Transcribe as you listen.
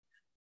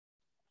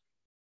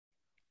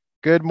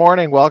Good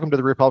morning. Welcome to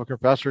the Republican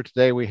Professor.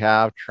 Today we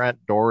have Trent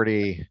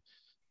Doughtery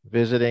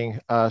visiting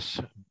us,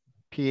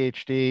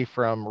 Ph.D.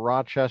 from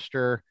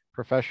Rochester,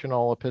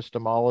 professional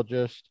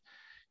epistemologist.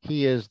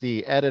 He is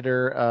the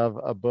editor of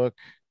a book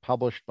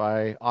published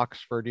by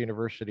Oxford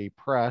University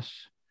Press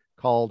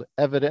called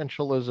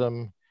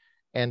Evidentialism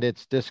and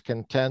Its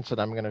Discontents.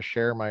 And I'm going to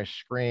share my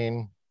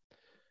screen.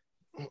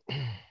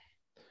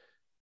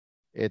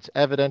 It's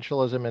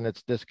Evidentialism and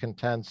Its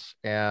Discontents,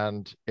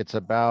 and it's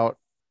about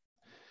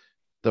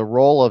the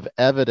role of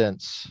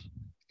evidence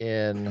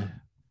in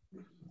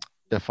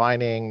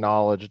defining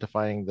knowledge,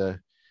 defining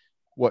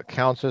what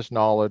counts as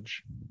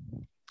knowledge.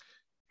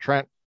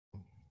 Trent,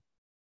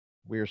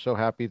 we are so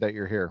happy that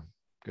you're here.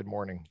 Good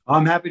morning.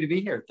 I'm happy to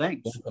be here.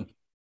 Thanks.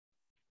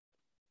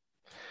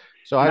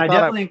 So I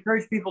definitely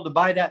encourage people to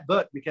buy that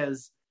book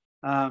because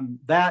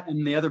that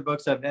and the other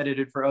books I've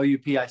edited for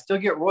OUP, I still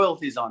get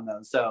royalties on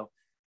those. So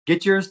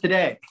get yours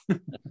today.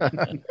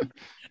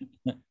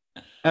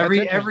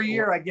 Every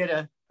year I get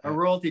a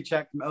royalty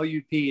check from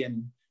OUP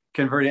and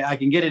convert it. I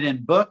can get it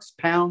in books,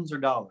 pounds, or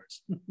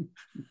dollars.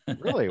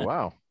 Really?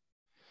 Wow.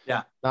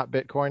 Yeah. Not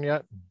Bitcoin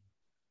yet?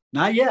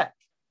 Not yet.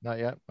 Not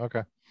yet.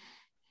 Okay.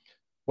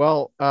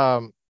 Well,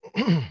 I'll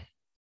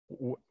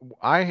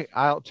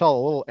tell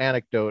a little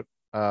anecdote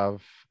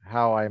of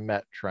how I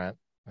met Trent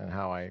and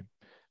how I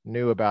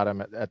knew about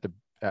him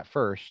at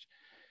first.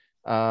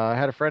 I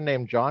had a friend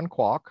named John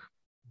Kwok,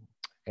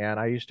 and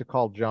I used to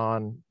call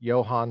John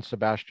Johann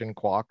Sebastian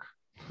Kwok.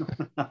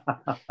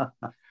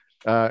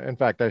 In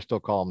fact, I still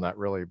call him that,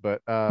 really.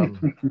 But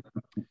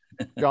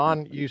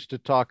John used to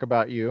talk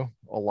about you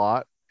a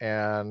lot,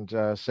 and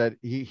said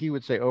he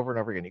would say over and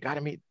over again, "You got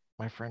to meet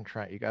my friend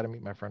Trent. You got to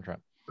meet my friend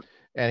Trent."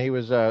 And he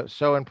was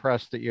so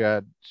impressed that you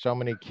had so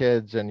many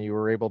kids and you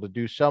were able to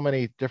do so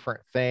many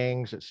different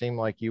things. It seemed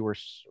like you were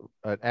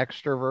an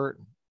extrovert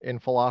in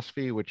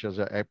philosophy, which is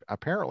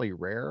apparently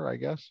rare, I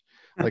guess.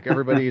 Like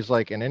everybody's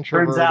like an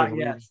introvert. Turns out,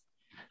 yes.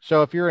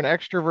 So if you're an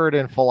extrovert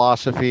in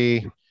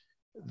philosophy,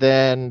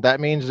 then that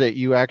means that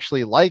you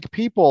actually like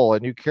people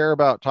and you care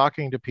about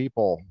talking to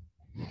people.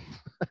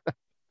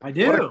 I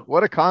do.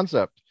 What a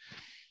concept.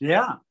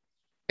 Yeah.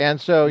 And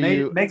so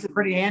makes it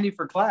pretty handy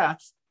for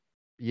class.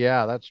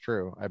 Yeah, that's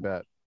true. I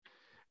bet.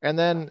 And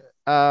then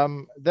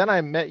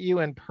I met you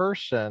in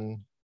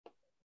person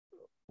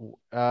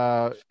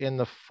in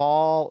the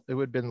fall. It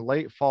would have been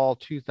late fall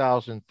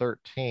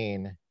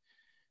 2013.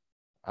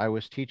 I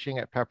was teaching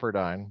at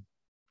Pepperdine.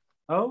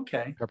 Oh,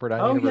 okay.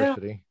 Pepperdine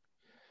University.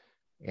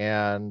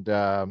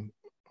 Yeah.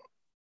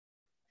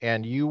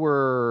 And you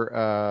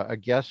were a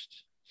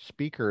guest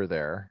speaker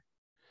there.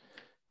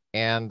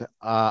 And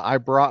I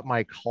brought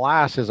my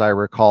class, as I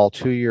recall,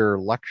 to your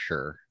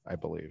lecture, I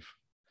believe.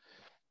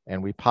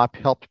 And we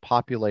helped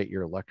populate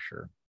your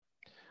lecture.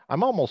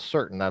 I'm almost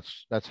certain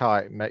that's how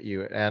I met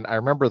you. And I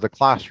remember the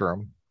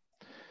classroom.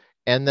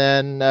 And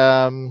then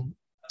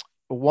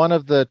one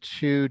of the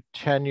two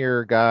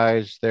tenure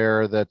guys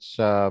there that's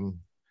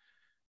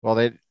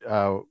I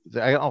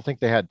don't think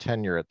they had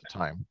tenure at the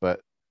time,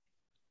 but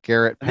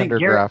Garrett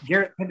Pendergraft.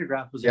 Garrett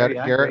Pendergraft was there.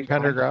 Yeah, Garrett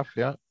Pendergraft.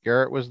 Yeah,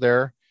 Garrett was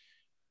there.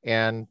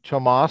 And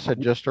Tomas had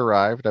just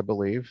arrived, I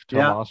believe.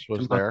 Tomas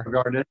was there.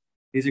 Regarded.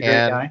 He's a great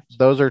guy.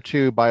 Those are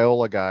two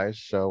Biola guys,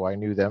 so I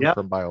knew them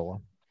from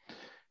Biola.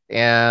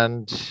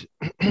 And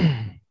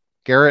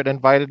Garrett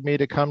invited me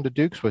to come to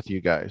Duke's with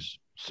you guys.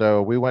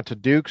 So we went to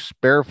Duke's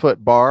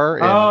Barefoot Bar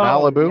in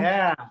Malibu.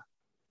 Yeah.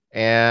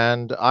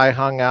 And I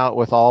hung out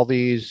with all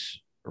these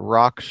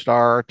rock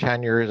star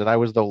tenures, and I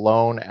was the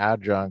lone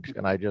adjunct,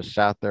 and I just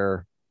sat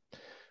there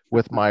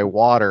with my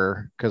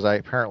water because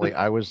I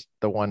was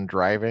the one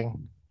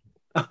driving.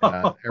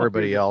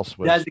 Everybody else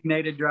was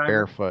designated driver,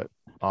 barefoot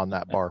on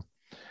that bar.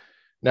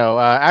 No,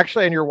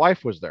 actually, and your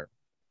wife was there.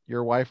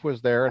 Your wife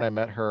was there, and I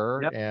met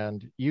her. Yep.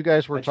 And you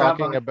guys were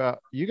talking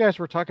about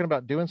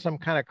doing some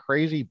kind of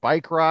crazy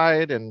bike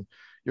ride, and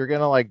you're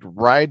gonna like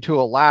ride to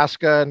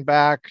Alaska and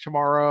back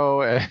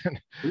tomorrow. And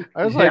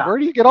I was like, where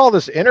do you get all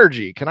this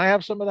energy? Can I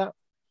have some of that?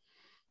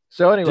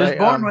 So anyway, just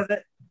born with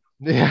it.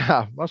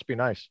 Yeah, must be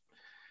nice.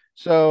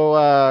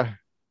 So,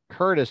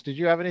 Curtis, did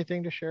you have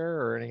anything to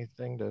share or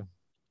anything to?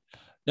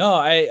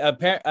 No,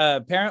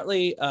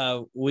 apparently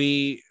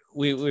we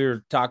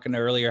were talking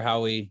earlier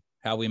how we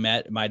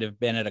met. It might have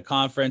been at a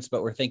conference,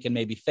 but we're thinking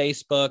maybe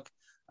Facebook,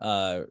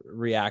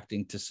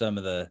 reacting to some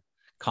of the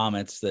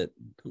comments that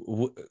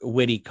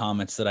witty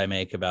comments that I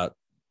make about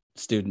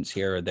students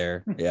here or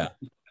there. Yeah.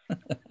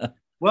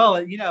 Well,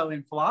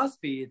 in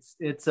philosophy,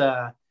 it's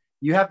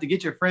you have to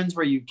get your friends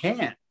where you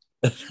can.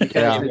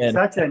 Because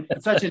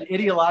it's such an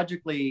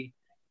ideologically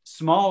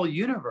small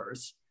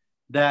universe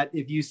that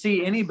if you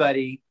see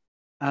anybody,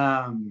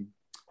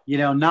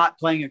 not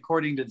playing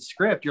according to the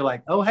script, you're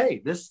like, oh,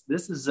 hey, this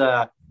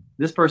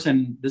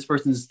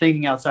person's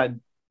thinking outside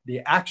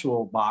the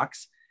actual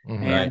box,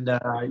 and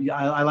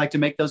I like to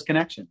make those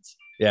connections.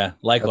 Yeah,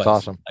 likewise.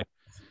 That's awesome.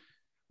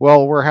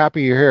 Well, we're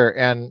happy you're here,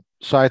 and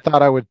so I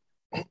thought I would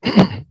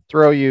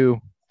throw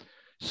you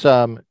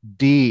some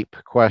deep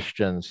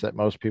questions that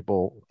most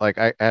people, like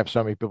I have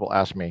so many people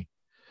ask me.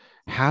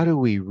 how do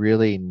we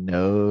really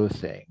know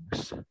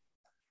things?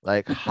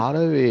 Like, how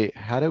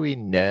do we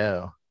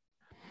know?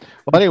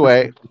 Well,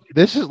 anyway,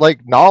 this is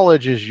like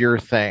knowledge is your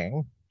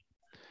thing.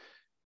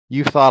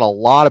 You've thought a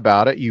lot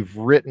about it. You've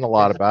written a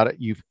lot about it.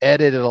 You've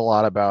edited a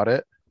lot about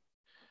it.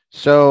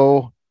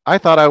 So I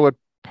thought I would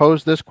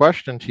pose this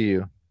question to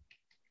you.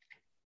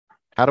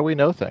 How do we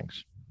know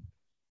things?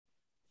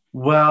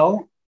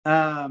 Well,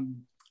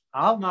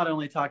 I'll not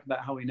only talk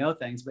about how we know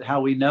things, but how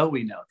we know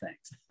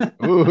things.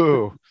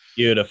 Ooh,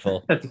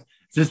 beautiful.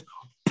 just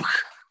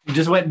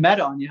went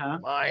meta on you, huh?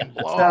 Mind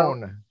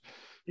blown. So,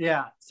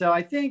 yeah. So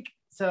I think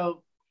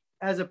so.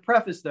 As a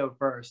preface, though,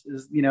 first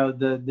is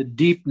the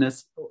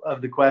deepness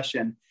of the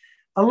question.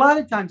 A lot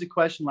of times, a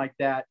question like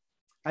that,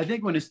 I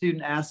think when a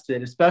student asks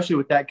it, especially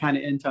with that kind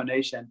of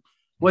intonation,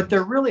 what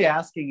they're really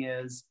asking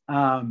is,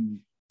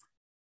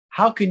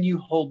 how can you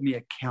hold me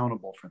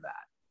accountable for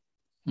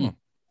that?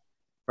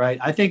 Right.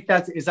 I think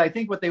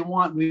what they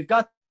want. We've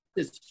got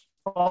this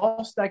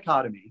false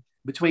dichotomy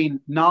between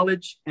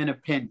knowledge and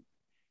opinion.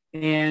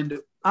 And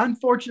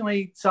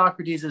unfortunately,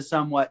 Socrates is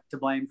somewhat to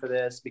blame for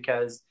this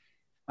because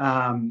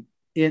the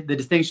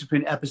distinction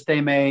between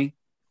episteme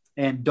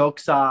and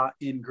doxa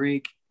in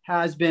Greek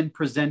has been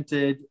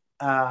presented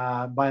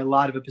by a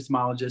lot of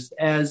epistemologists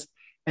as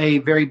a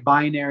very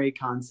binary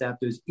concept.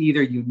 There's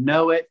either you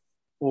know it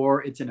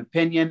or it's an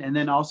opinion. And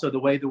then also the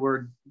way the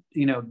word,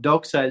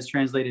 doxa is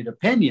translated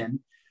opinion.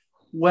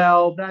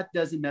 Well, that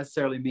doesn't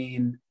necessarily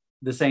mean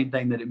the same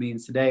thing that it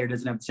means today, or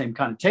doesn't have the same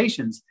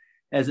connotations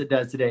as it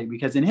does today.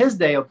 Because in his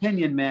day,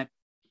 opinion meant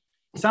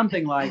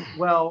something like,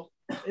 well,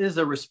 it is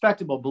a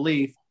respectable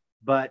belief,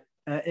 but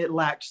it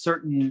lacked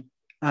certain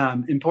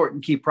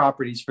important key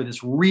properties for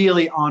this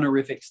really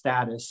honorific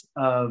status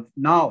of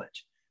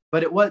knowledge.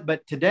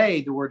 But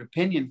today, the word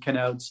opinion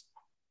connotes,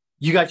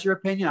 you got your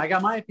opinion, I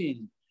got my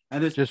opinion.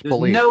 And there's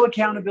no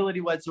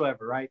accountability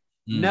whatsoever, right?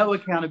 No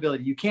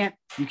accountability. You can't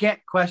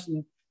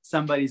question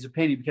somebody's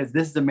opinion because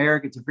this is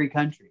America. It's a free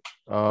country.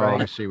 Oh,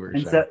 right? I see what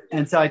you're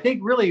saying. So I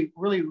think really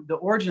the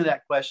origin of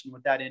that question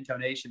with that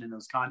intonation in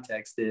those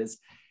contexts is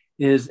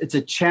it's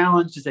a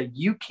challenge to say,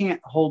 you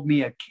can't hold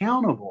me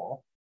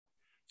accountable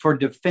for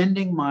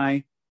defending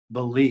my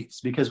beliefs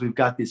because we've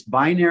got this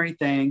binary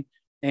thing.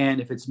 And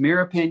if it's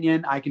mere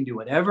opinion, I can do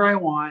whatever I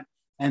want.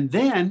 And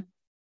then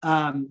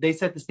they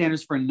set the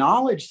standards for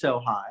knowledge so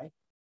high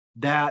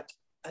that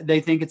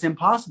they think it's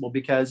impossible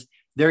because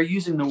they're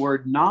using the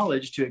word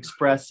knowledge to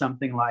express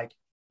something like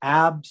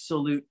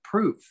absolute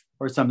proof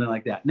or something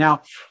like that.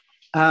 Now,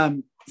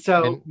 when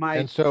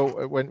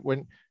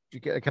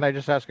can I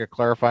just ask a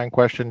clarifying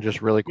question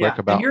just really quick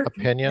about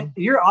opinion?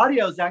 Your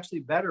audio is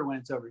actually better when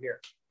it's over here.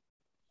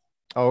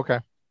 Oh, okay.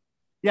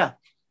 Yeah.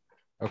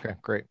 Okay,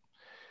 great.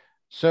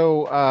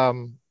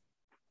 So,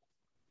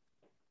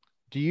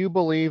 do you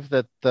believe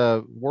that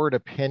the word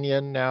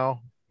opinion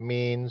now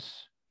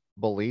means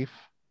belief?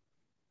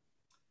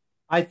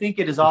 I think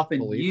it is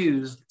often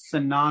used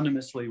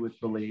synonymously with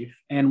belief.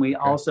 And we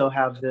also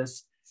have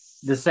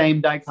the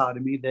same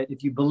dichotomy that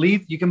if you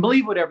believe, you can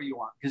believe whatever you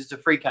want because it's a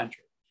free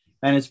country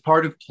and it's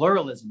part of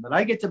pluralism, that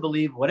I get to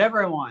believe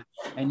whatever I want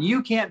and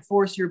you can't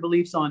force your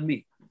beliefs on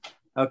me.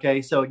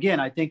 Okay. So again,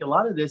 I think a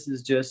lot of this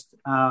is just,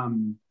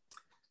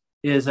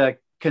 is a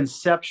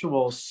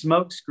conceptual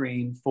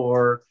smokescreen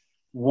for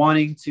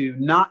wanting to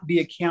not be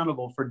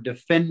accountable for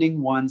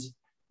defending one's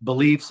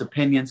beliefs,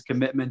 opinions,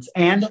 commitments,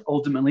 and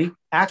ultimately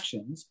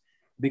actions,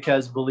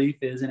 because belief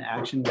is an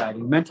action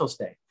guiding mental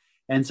state.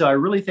 And so I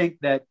really think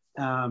that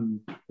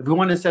if we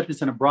want to set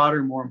this in a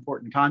broader, more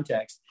important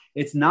context,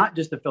 it's not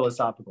just a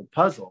philosophical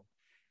puzzle.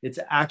 It's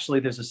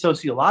actually, there's a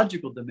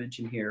sociological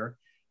dimension here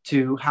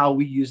to how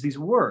we use these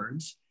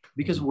words,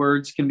 because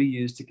words can be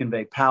used to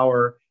convey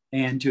power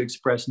and to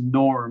express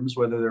norms,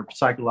 whether they're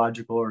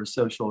psychological or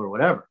social or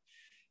whatever.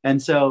 And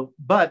so,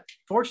 but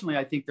fortunately,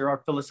 I think there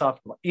are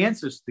philosophical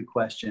answers to the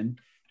question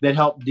that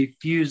help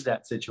diffuse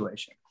that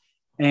situation.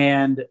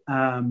 And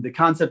the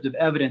concept of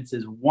evidence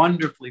is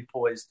wonderfully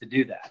poised to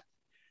do that.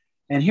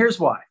 And here's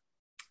why.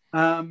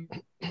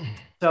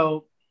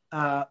 So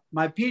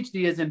my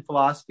PhD is in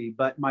philosophy,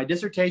 but my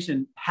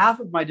dissertation,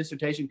 half of my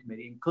dissertation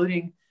committee,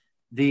 including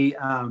the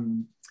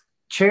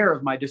chair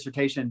of my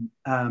dissertation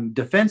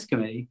defense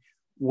committee,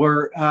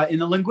 were in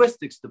the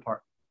linguistics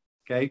department.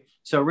 Okay,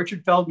 so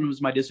Richard Feldman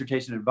was my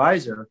dissertation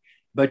advisor,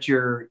 but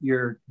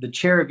the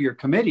chair of your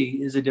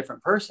committee is a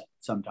different person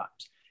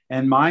sometimes.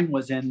 And mine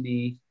was in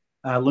the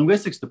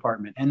linguistics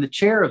department, and the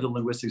chair of the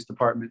linguistics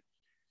department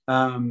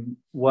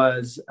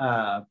was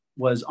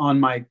on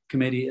my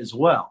committee as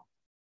well.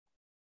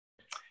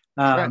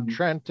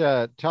 Trent,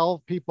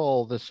 tell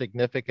people the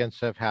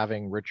significance of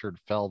having Richard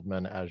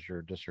Feldman as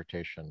your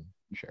dissertation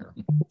chair.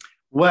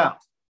 Well,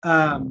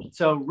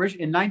 so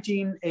in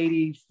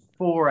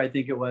 1984, I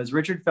think it was,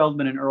 Richard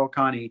Feldman and Earl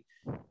Connie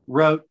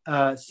wrote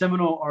a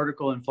seminal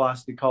article in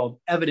philosophy called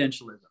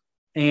Evidentialism.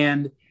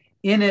 And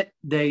in it,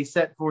 they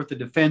set forth the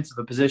defense of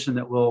a position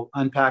that we'll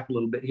unpack a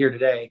little bit here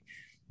today.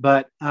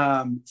 But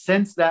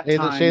since that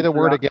time... Say the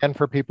word again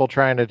for people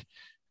trying to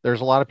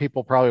there's a lot of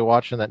people probably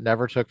watching that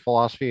never took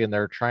philosophy and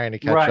they're trying to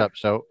catch up.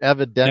 So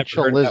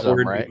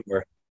evidentialism, right?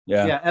 Before.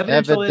 Yeah.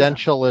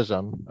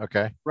 Evidentialism.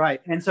 Okay.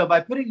 Right. And so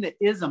by putting the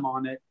ism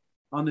on it,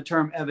 on the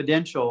term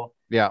evidential,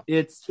 yeah,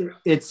 it's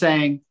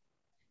saying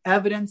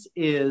evidence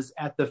is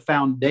at the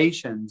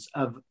foundations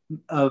of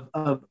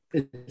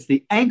it's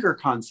the anchor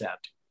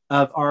concept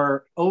of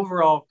our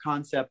overall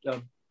concept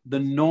of the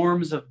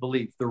norms of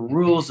belief, the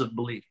rules of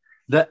belief,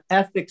 the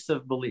ethics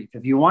of belief.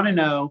 If you want to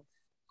know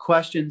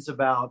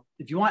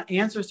if you want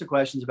answers to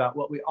questions about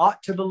what we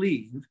ought to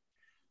believe,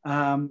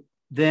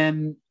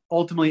 then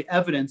ultimately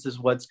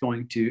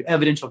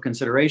evidential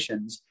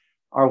considerations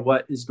are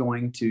what is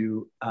going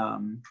to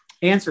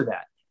answer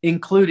that,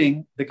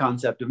 including the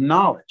concept of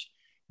knowledge.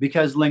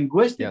 Because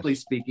linguistically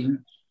speaking,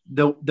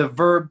 the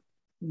verb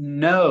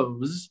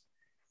knows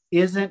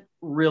isn't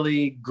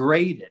really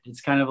graded.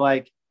 It's kind of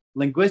like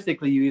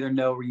linguistically, you either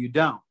know or you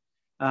don't.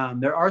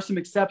 There are some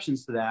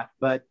exceptions to that,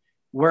 but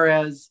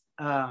whereas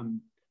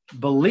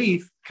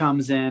belief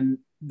comes in,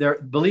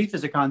 belief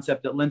is a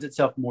concept that lends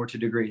itself more to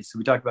degrees. So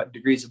we talk about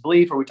degrees of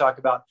belief, or we talk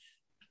about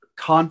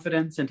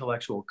confidence,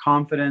 intellectual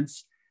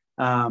confidence,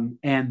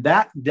 and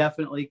that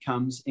definitely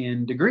comes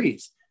in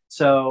degrees.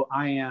 So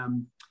I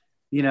am,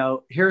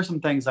 here are some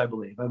things I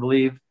believe. I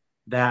believe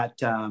that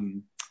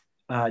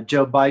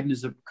Joe Biden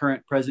is the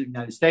current president of the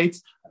United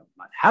States. I'm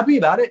not happy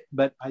about it,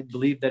 but I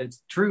believe that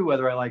it's true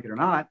whether I like it or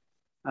not.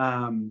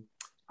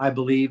 I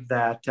believe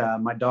that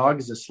my dog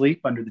is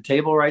asleep under the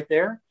table right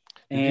there.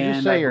 Did you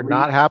just say you're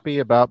not happy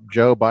about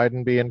Joe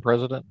Biden being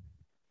president?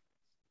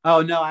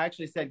 Oh, no, I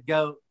actually said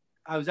go.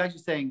 I was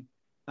actually saying,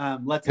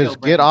 let's go.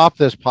 Get off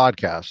this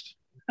podcast.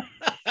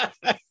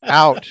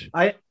 Out.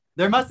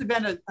 There must have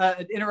been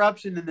an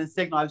interruption in the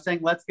signal. I was saying,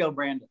 let's go,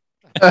 Brandon.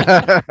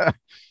 Sorry,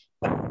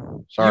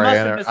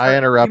 I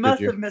interrupted you. You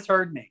must have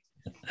misheard me.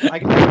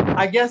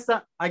 I guess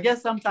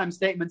sometimes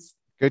statements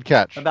good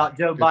catch about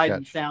Joe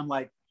Biden sound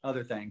like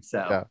other things.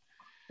 So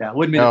it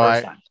wouldn't be the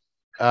first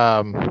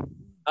time.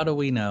 How do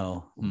we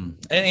know?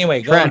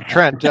 Anyway,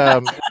 Trent.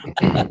 Now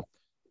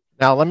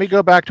let me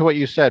go back to what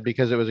you said,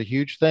 because it was a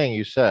huge thing.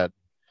 You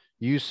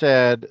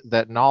said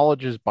that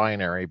knowledge is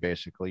binary.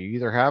 Basically, you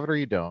either have it or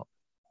you don't.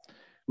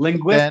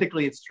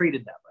 Linguistically, it's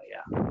treated that way.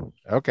 Yeah.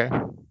 Okay.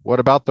 What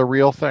about the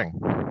real thing?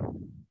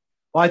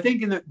 Well, I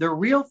think in the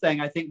real thing,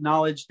 I think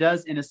knowledge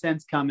does, in a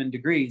sense, come in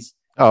degrees.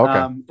 Oh,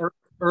 okay.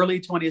 Early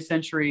 20th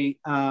century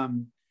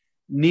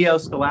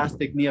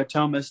neo-scholastic,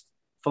 neo-Thomist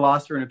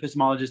philosopher and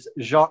epistemologist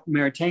Jacques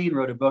Maritain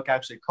wrote a book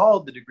actually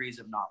called The Degrees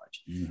of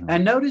Knowledge. Mm-hmm.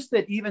 And notice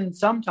that even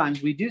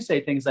sometimes we do say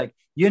things like,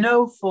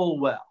 full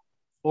well,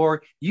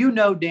 or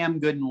damn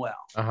good and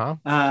well.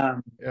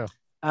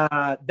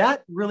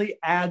 That really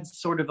adds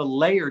sort of a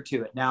layer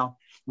to it. Now,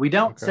 we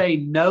don't say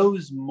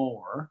knows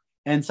more.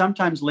 And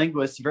sometimes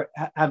linguists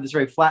have this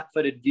very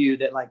flat-footed view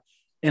that, like,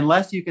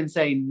 unless you can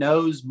say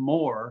knows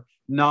more,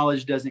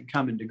 knowledge doesn't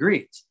come in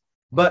degrees.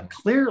 But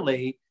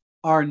clearly,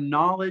 our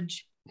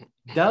knowledge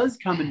does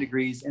come in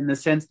degrees, in the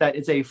sense that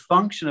it's a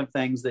function of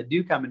things that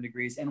do come in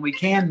degrees, and we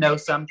can know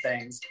some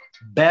things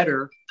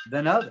better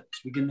than others.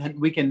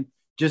 We can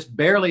just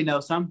barely know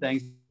some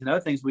things, and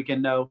other things we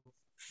can know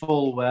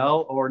full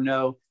well, or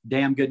know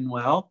damn good and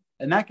well,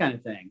 and that kind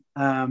of thing.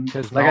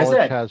 Because like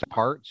knowledge has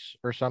parts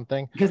or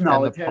something. Because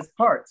knowledge has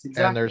parts,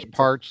 exactly. And there's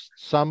parts.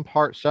 Some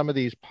of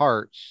these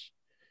parts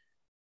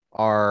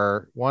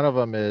are, one of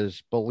them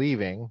is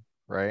believing,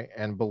 right?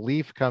 And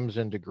belief comes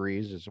in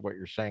degrees, is what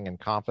you're saying, in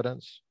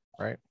confidence,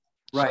 right?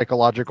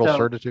 Psychological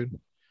certitude.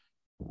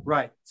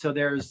 Right. So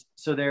like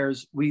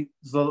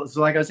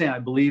I was saying, I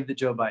believe that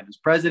Joe Biden is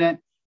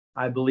president.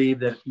 I believe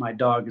that my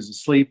dog is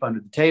asleep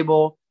under the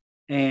table,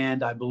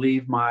 and I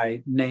believe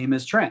my name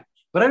is Trent.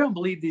 But I don't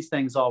believe these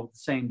things all with the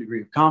same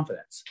degree of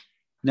confidence.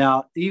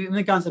 Now, even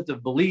the concept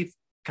of belief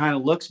kind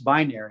of looks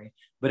binary.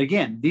 But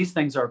again, these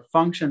things are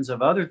functions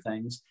of other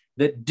things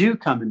that do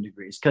come in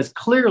degrees, because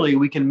clearly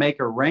we can make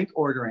a rank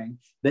ordering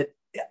that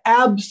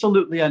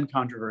absolutely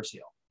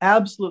uncontroversial,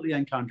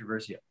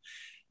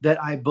 that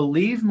I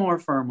believe more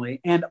firmly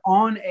and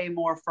on a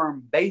more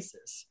firm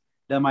basis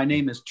that my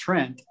name is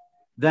Trent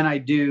than I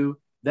do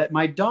that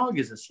my dog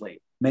is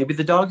asleep. Maybe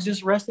the dog's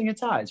just resting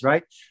its eyes,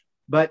 right?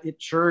 But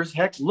it sure as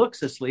heck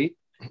looks asleep,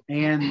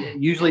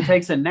 and usually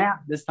takes a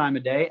nap this time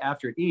of day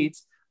after it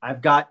eats.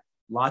 I've got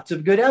lots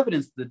of good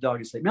evidence that the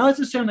dog is asleep. Now let's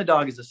assume the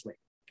dog is asleep.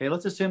 Okay,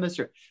 let's assume that's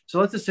true. So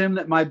let's assume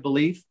that my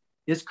belief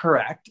is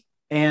correct,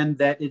 and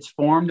that it's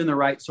formed in the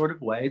right sort of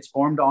way. It's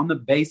formed on the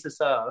basis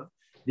of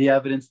the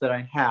evidence that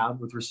I have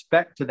with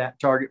respect to that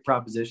target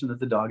proposition that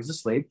the dog is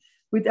asleep.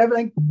 With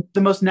everything,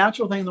 the most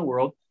natural thing in the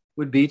world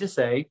would be to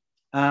say,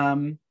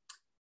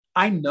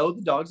 I know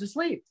the dog's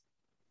asleep.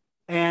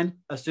 And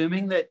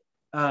assuming that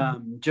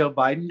Joe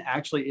Biden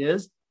actually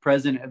is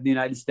president of the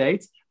United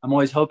States, I'm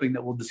always hoping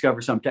that we'll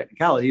discover some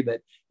technicality,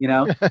 but,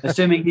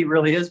 assuming he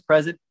really is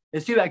president,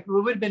 it's too bad. It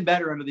would have been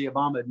better under the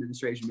Obama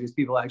administration, because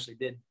people actually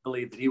did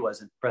believe that he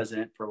wasn't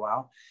president for a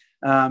while.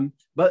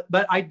 But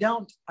I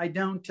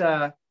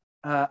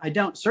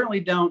certainly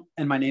don't.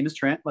 And my name is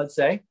Trent, let's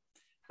say.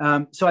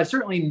 So I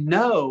certainly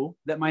know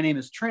that my name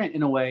is Trent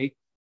in a way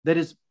that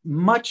is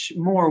much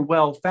more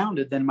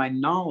well-founded than my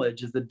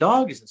knowledge as the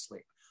dog is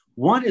asleep.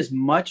 One is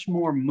much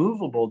more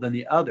movable than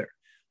the other.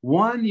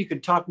 One, you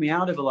could talk me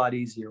out of a lot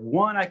easier.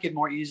 One, I could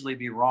more easily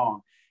be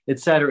wrong, et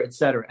cetera, et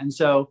cetera. And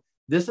so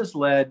this has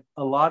led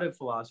a lot of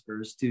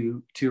philosophers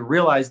to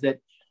realize that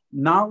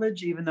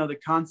knowledge, even though the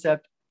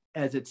concept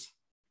as it's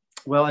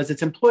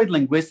employed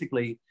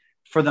linguistically,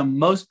 for the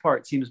most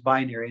part seems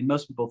binary, and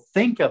most people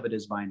think of it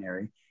as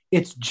binary,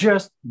 it's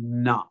just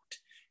not.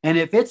 And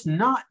if it's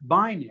not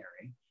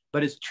binary,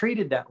 but it's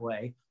treated that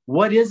way,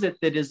 what is it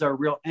that is our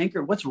real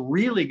anchor? What's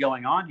really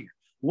going on here?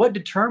 What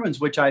determines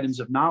which items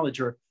of knowledge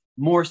are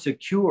more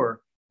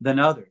secure than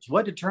others?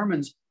 What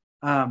determines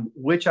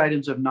which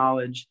items of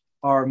knowledge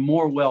are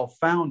more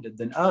well-founded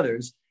than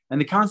others? And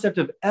the concept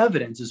of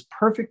evidence is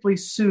perfectly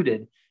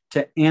suited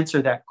to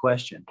answer that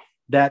question.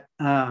 That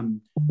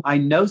I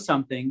know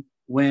something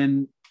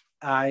when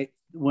I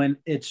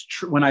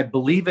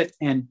believe it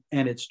and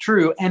it's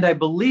true, and I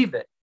believe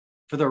it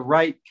for the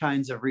right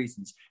kinds of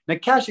reasons. Now,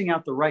 cashing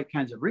out the right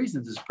kinds of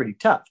reasons is pretty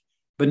tough,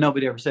 but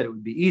nobody ever said it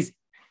would be easy.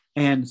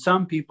 And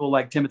some people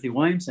like Timothy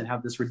Williamson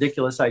have this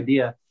ridiculous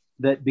idea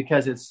that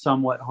because it's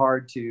somewhat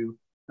hard to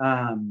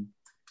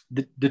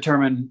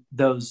determine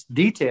those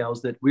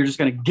details, that we're just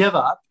going to give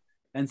up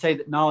and say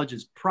that knowledge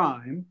is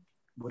prime,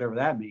 whatever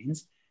that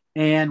means.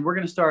 And we're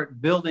going to start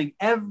building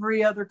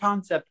every other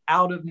concept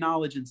out of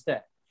knowledge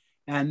instead.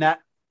 And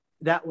that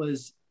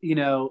was,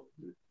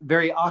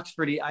 very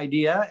Oxfordy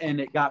idea, and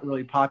it got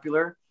really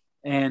popular.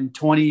 And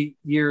 20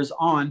 years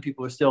on,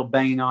 people are still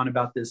banging on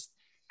about this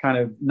kind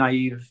of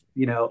naive,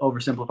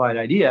 oversimplified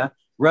idea,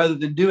 rather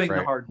than doing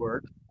the hard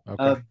work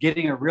of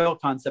getting a real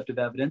concept of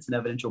evidence and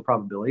evidential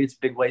probability. It's a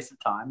big waste of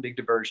time, big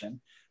diversion.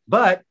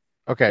 But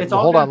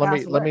hold on.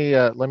 Let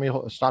me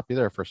stop you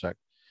there for a sec.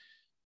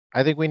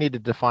 I think we need to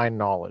define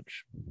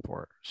knowledge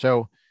for it.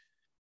 So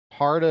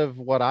part of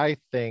what I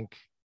think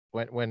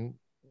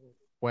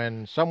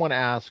when someone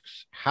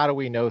asks, how do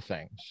we know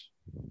things?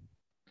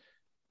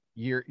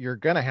 You're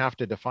going to have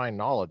to define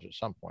knowledge at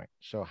some point.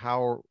 So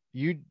how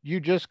you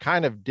just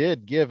kind of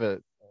did give a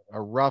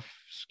rough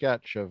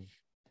sketch of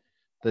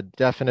the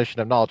definition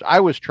of knowledge. I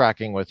was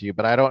tracking with you,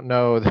 but I don't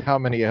know how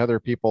many other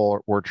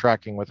people were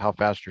tracking with how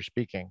fast you're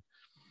speaking.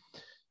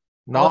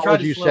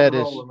 Knowledge, you said,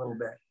 is a little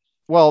bit.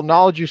 Well,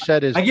 knowledge, you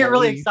said, is... I get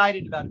really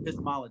excited about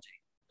epistemology.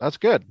 That's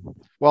good.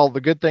 Well,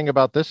 the good thing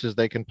about this is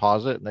they can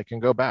pause it and they can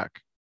go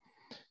back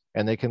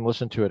and they can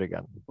listen to it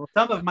again. Well,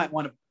 some of them might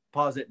want to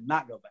pause it and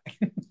not go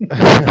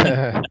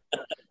back.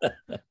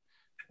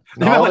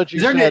 Knowledge,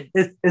 is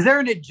there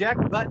an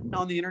eject button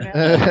on the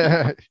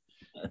internet?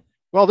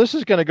 Well, this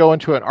is going to go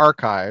into an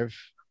archive,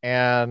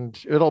 and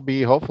it'll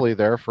be hopefully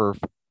there for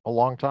a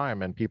long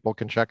time, and people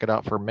can check it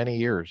out for many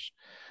years.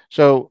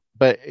 So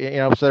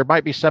there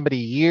might be somebody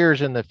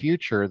years in the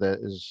future that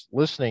is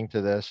listening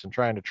to this and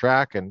trying to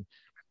track, and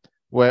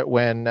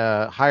when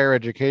higher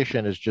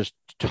education is just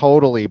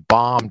totally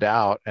bombed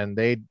out and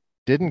they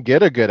didn't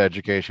get a good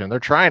education, they're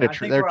trying to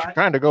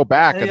trying to go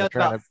back and they're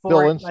trying to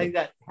fill in. I think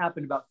that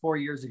happened about 4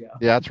 years ago.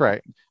 Yeah, that's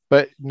right.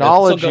 But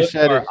knowledge, you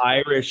said, our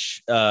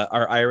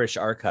Irish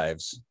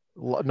archives.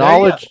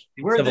 Knowledge.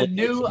 We're the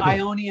new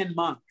Ionian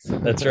monks.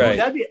 That's right.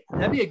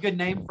 That'd be a good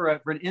name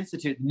for an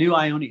institute, New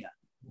Ionia.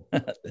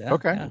 Yeah,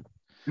 okay. Yeah.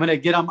 I'm gonna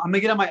get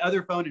on my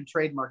other phone and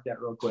trademark that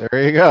real quick.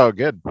 There you go.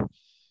 Good.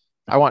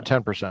 I want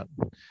 10%.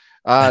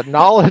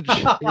 Knowledge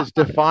is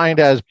defined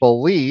as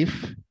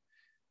belief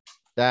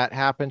that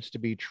happens to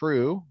be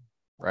true,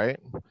 right?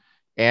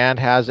 And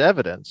has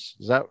evidence.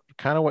 Is that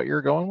kind of what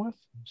you're going with?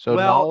 So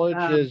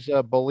knowledge is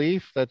a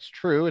belief that's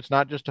true. It's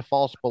not just a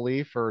false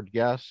belief or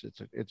guess.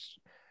 It's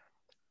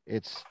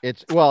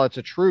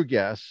a true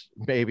guess,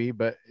 maybe,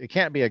 but it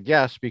can't be a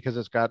guess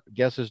because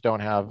guesses don't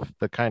have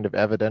the kind of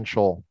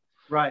evidential.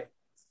 Right.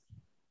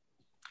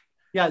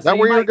 Yeah. Is that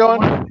where you're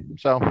going?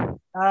 So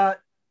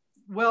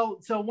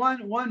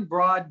one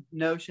broad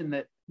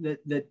notion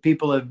that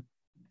people have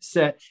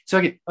said. So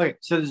okay.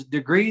 So there's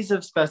degrees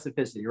of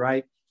specificity,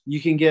 right?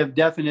 You can give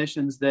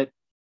definitions that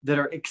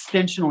are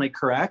extensionally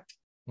correct,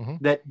 mm-hmm.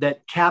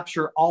 that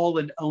capture all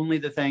and only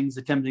the things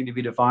attempting to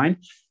be defined,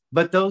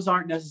 but those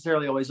aren't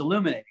necessarily always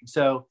illuminating.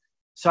 So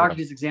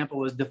Socrates' example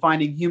was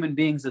defining human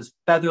beings as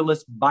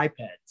featherless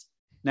bipeds.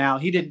 Now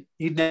he'd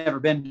never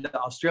been to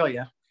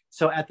Australia,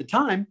 so at the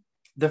time,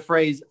 the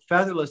phrase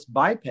featherless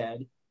biped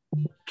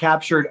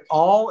captured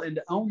all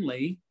and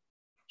only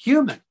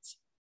humans,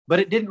 but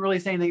it didn't really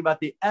say anything about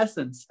the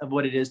essence of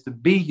what it is to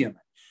be human.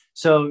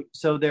 So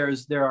there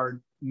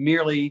are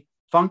merely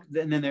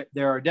and then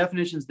there are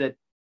definitions that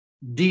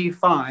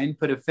define,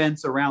 put a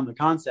fence around the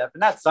concept,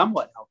 and that's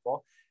somewhat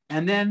helpful.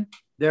 And then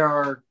there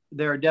are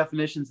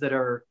definitions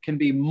that can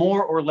be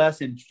more or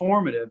less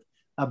informative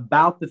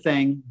about the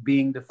thing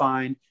being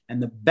defined.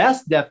 And the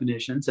best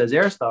definition, says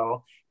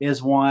Aristotle,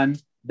 is one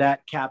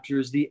that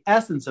captures the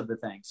essence of the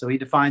thing. So he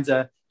defines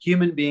a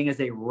human being as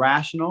a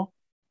rational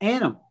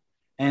animal.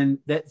 And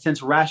that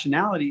since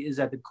rationality is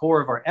at the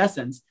core of our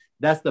essence,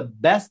 that's the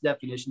best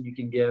definition you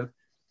can give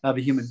of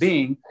a human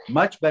being,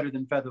 much better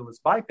than featherless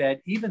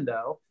biped, even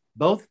though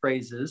both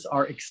phrases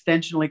are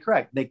extensionally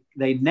correct.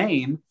 They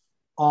name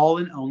all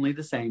and only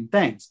the same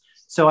things.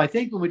 So I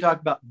think when we talk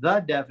about the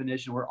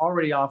definition, we're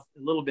already off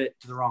a little bit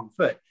to the wrong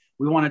foot.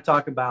 We want to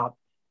talk about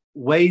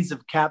ways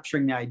of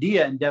capturing the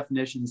idea and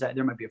definitions. That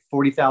there might be a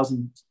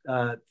 40,000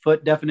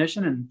 foot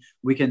definition, and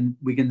we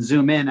can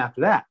zoom in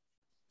after that.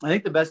 I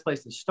think the best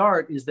place to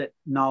start is that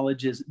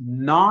knowledge is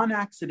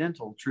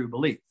non-accidental true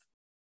belief.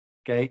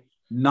 Okay,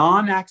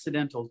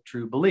 non-accidental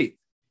true belief.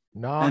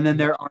 And then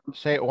there are,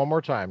 say it one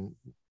more time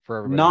for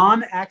everybody.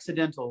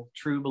 Non-accidental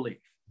true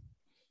belief.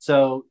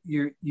 So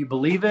you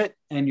believe it,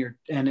 and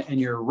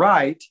you're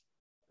right,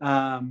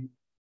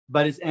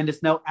 but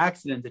it's no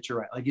accident that you're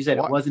right. Like you said,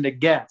 it wasn't a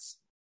guess.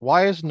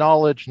 Why is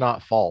knowledge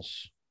not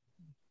false?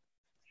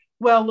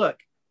 Well, look,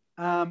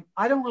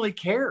 I don't really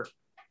care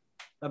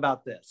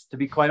about this, to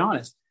be quite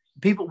honest.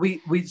 People,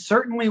 we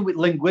certainly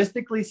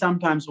linguistically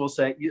sometimes will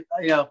say,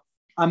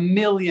 a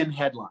million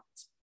headlines.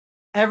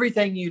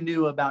 Everything you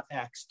knew about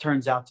X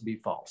turns out to be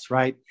false,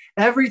 right?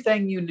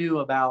 Everything you knew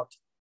about,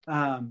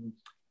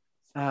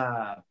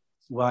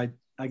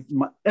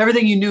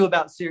 everything you knew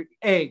about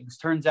eggs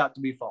turns out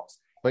to be false.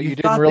 But you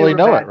didn't really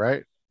know it,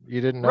 right?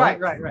 You didn't know.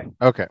 Right.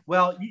 Okay.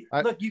 Well,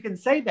 look, you can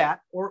say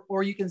that,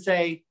 or you can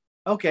say,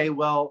 okay,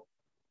 well,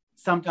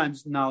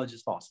 sometimes knowledge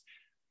is false.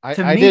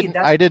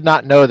 I did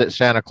not know that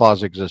Santa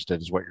Claus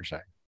existed, is what you're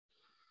saying.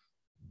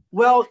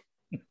 Well,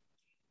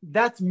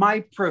 that's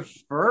my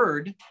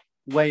preferred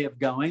way of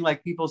going.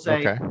 Like people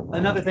say,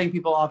 Another thing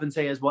people often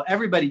say is, well,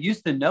 everybody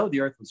used to know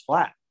the earth was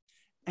flat.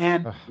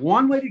 And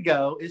one way to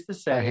go is to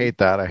say, I hate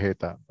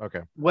that.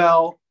 Okay.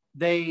 Well,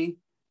 they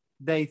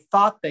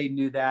thought they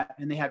knew that,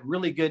 and they had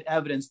really good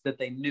evidence that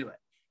they knew it.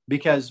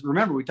 Because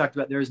remember, we talked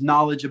about there's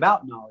knowledge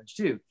about knowledge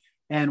too.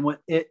 And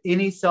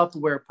any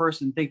self-aware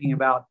person thinking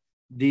about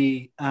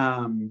the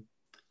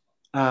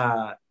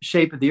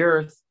shape of the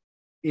earth,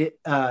 it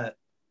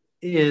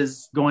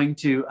is going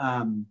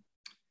to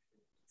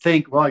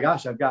think, well,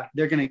 gosh,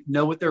 they're going to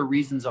know what their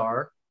reasons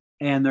are.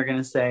 And they're going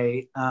to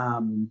say,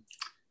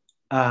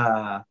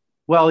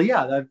 well,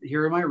 yeah,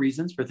 here are my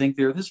reasons for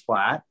thinking the earth is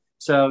flat.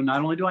 So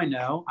not only do I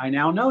know, I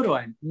now know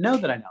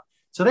that I know.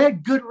 So they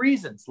had good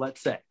reasons,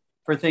 let's say,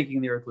 for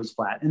thinking the earth was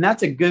flat. And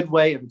that's a good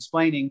way of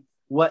explaining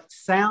what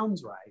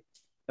sounds right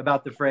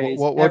about the phrase.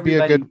 What would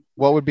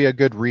be a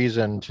good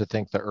reason to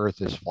think the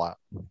earth is flat?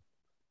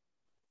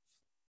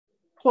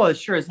 Well, it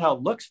sure as hell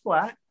looks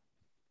flat.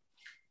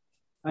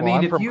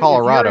 I'm from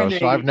Colorado,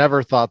 so I've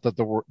never thought that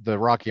the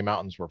Rocky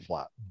Mountains were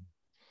flat.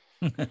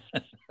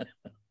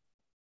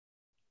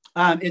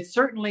 It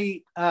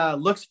certainly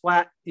looks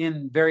flat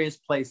in various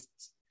places,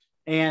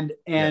 and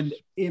yes.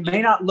 It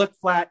may not look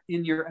flat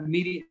in your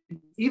immediate.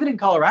 Even in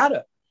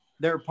Colorado,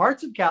 there are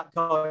parts of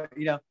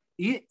Colorado.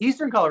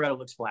 Eastern Colorado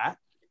looks flat.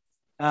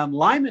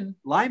 Lyman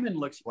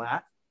looks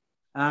flat,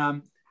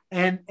 and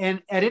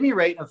at any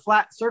rate, a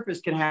flat surface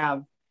can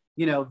have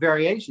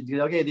variations.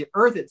 The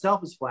Earth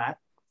itself is flat,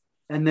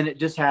 and then it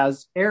just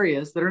has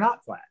areas that are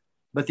not flat.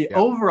 But the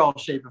overall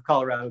shape of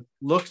Colorado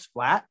looks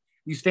flat.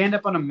 You stand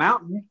up on a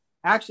mountain.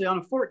 Actually, on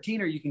a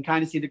 14er, you can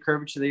kind of see the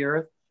curvature of the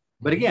earth.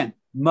 But again,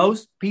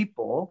 most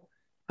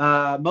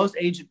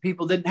ancient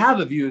people didn't have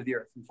a view of the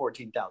earth from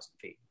 14,000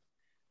 feet.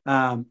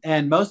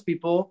 And most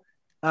people,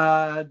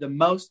 the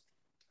most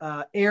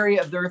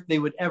area of the earth they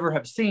would ever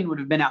have seen would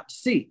have been out to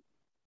sea.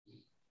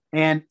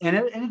 And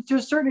to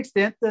a certain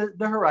extent, the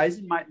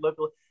horizon might look,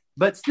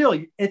 but still,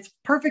 it's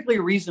perfectly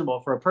reasonable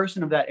for a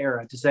person of that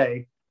era to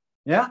say,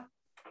 yeah,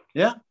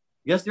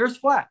 yes, the earth's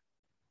flat.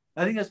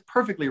 I think that's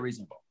perfectly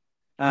reasonable.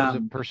 It's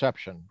a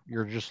perception.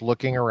 You're just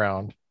looking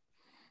around,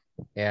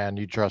 and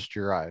you trust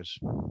your eyes.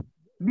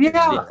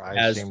 Yeah, your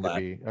eyes seem to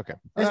be okay.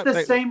 It's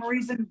the same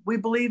reason we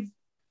believe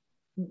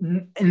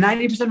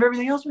 90% of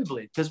everything else we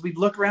believe, because we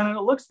look around and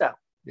it looks that way.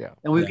 Yeah,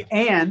 and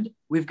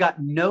we've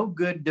got no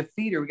good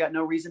defeater. We got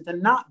no reason to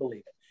not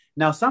believe it.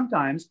 Now,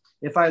 sometimes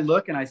if I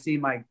look and I see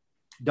my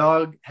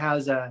dog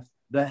has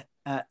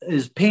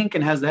is pink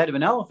and has the head of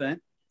an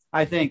elephant,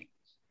 I think,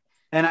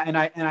 and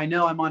I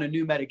know I'm on a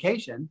new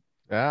medication.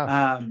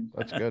 Yeah,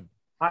 that's good.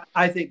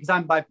 I think because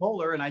I'm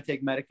bipolar and I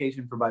take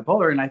medication for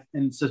bipolar,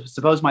 and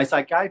suppose my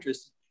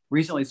psychiatrist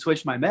recently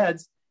switched my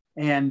meds,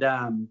 and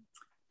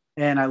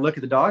I look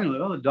at the dog and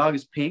I'm like, the dog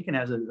is pink and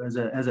has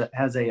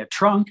a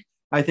trunk.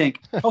 I think,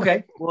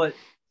 okay, well,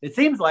 it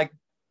seems like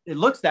it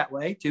looks that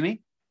way to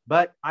me,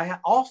 but I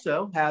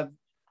also have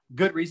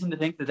good reason to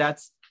think that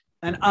that's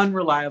an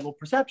unreliable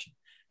perception.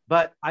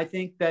 But I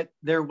think that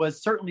there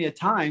was certainly a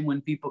time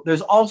when there's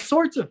all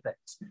sorts of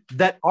things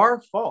that are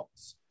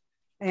false.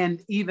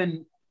 And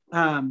even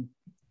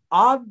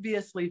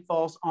obviously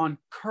false on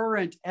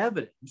current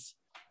evidence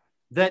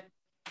that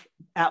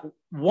at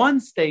one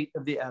state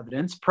of the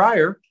evidence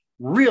prior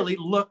really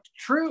looked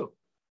true.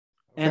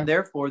 And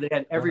therefore they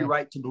had every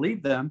right to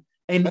believe them.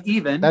 And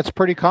that's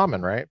pretty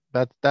common, right?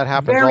 That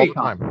happens all the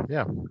time.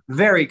 Yeah.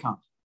 Very common.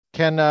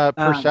 Can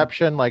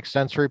perception, like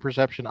sensory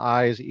perception,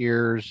 eyes,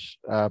 ears,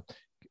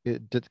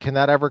 can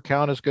that ever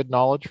count as good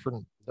knowledge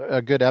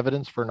good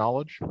evidence for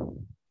knowledge?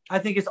 I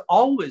think it's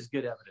always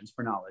good evidence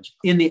for knowledge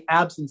in the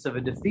absence of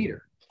a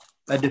defeater.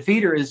 A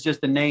defeater is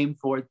just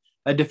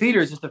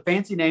a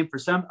fancy name for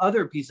some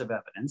other piece of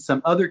evidence,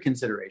 some other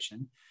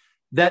consideration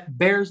that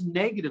bears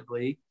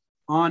negatively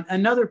on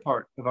another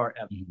part of our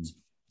evidence.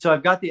 So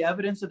I've got the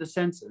evidence of the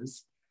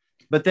senses,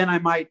 but then I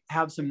might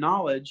have some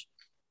knowledge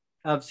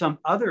of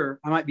I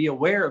might be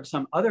aware of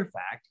some other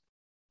fact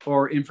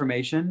or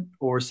information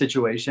or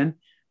situation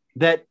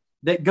that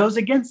goes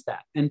against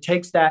that and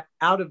takes that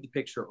out of the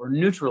picture or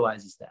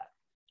neutralizes that.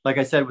 Like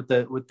I said with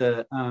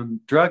the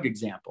drug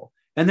example,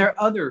 and there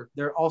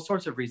are all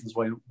sorts of reasons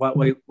why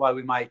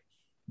we might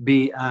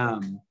be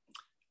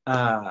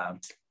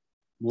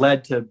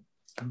led to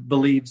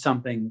believe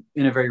something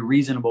in a very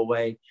reasonable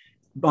way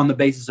on the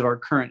basis of our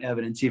current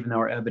evidence, even though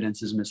our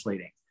evidence is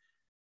misleading.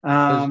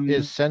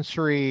 Is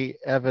sensory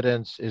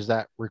evidence, is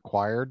that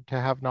required to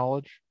have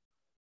knowledge?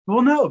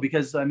 Well, no,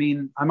 because I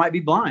might be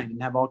blind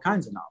and have all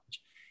kinds of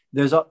knowledge.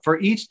 For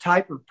each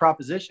type of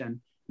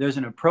proposition, there's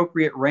an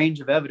appropriate range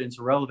of evidence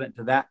relevant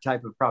to that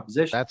type of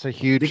proposition. That's a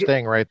huge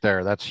thing right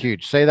there. That's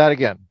huge. Say that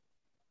again.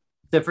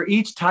 That for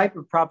each type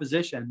of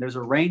proposition, there's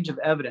a range of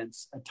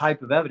evidence, a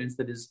type of evidence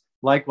that is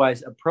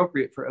likewise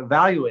appropriate for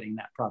evaluating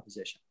that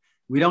proposition.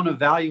 We don't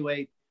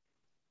evaluate,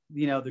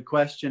 the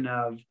question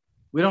of,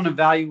 we don't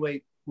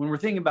evaluate when we're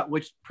thinking about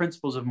which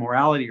principles of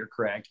morality are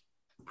correct.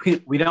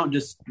 We don't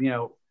just,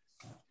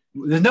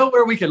 there's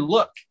nowhere we can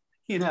look,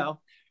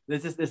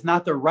 it's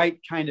not the right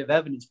kind of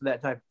evidence for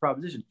that type of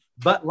proposition.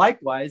 But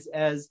likewise,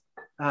 as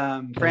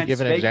Francis Bacon,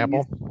 give an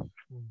example.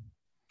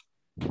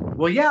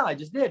 Well, yeah, I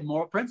just did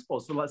moral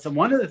principles. So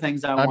one of the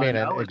things I want to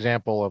know an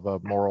example of a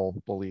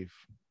moral belief.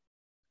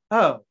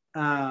 That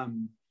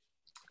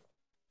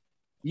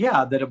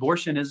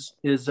abortion is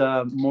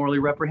morally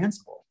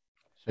reprehensible.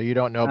 So you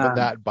don't know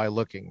that by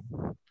looking.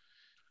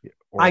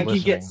 I can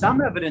get some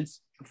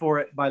evidence for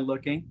it by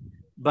looking,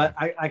 but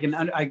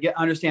I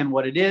understand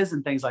what it is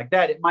and things like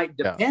that. It might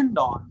depend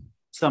on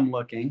some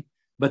looking,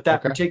 but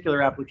that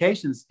particular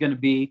application is going to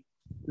be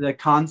the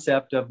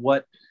concept of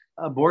what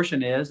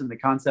abortion is, and the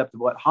concept of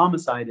what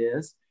homicide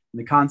is, and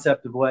the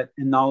concept of and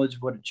knowledge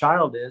of what a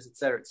child is, et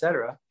cetera, et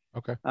cetera.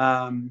 Okay.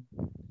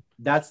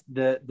 That's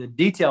the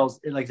details.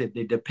 Like I said,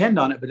 they depend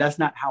on it, but that's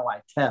not how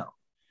I tell.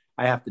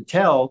 I have to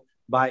tell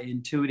by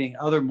intuiting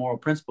other moral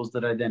principles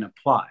that I then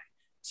apply.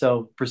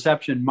 So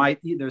perception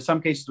there's some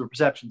cases where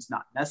perception is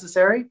not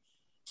necessary.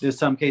 There's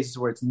some cases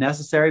where it's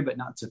necessary, but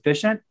not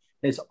sufficient.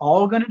 It's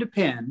all going to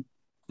depend.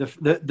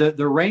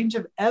 The range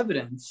of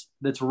evidence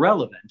that's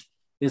relevant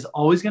is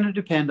always going to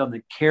depend on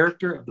the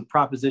character of the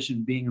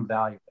proposition being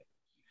evaluated.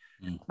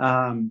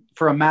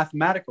 For a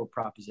mathematical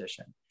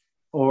proposition,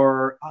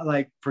 or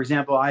like, for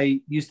example, I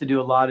used to do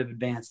a lot of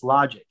advanced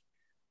logic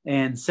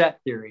and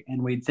set theory,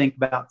 and we'd think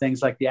about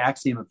things like the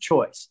axiom of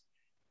choice.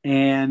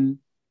 And,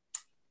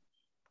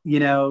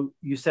 you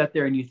sit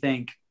there and you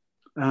think,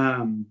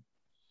 you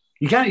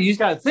just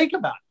got to think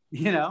about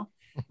it,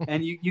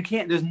 and you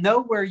can't, there's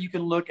nowhere you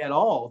can look at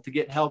all to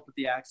get help with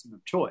the axiom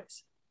of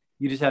choice.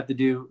 You just have to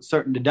do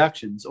certain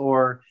deductions,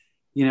 or,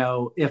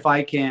 if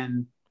I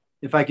can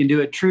do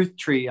a truth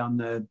tree on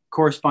the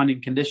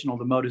corresponding conditional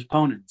to modus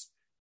ponens.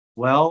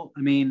 Well,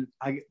 maybe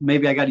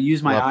I got to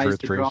use my eyes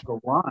to draw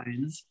the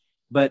lines,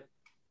 but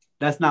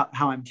that's not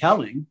how I'm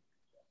telling.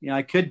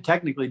 I could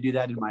technically do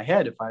that in my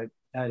head if I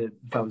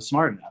was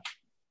smart enough.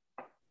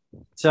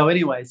 So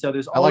anyway,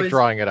 there's always, I like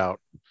drawing it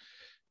out.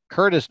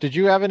 Curtis, did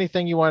you have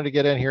anything you wanted to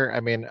get in here?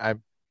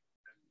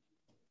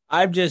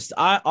 I'm just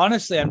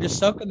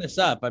soaking this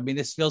up.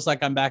 This feels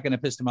like I'm back in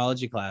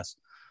epistemology class.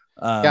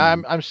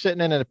 I'm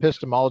sitting in an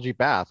epistemology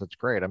bath. It's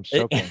great. I'm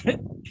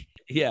soaking.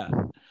 Yeah.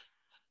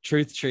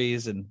 Truth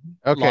trees and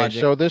logic.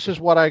 So this is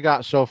what I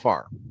got so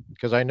far,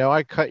 because I know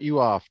I cut you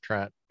off,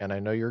 Trent, and I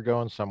know you're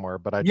going somewhere,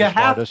 but I just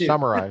wanted to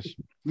summarize.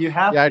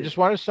 I just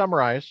want to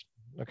summarize.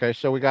 Okay,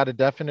 so we got a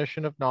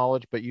definition of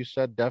knowledge, but you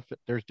said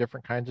there's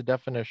different kinds of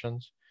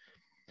definitions.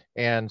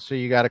 And so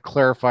you got to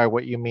clarify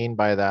what you mean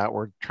by that.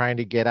 We're trying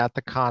to get at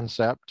the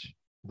concept,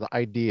 the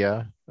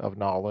idea of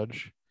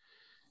knowledge,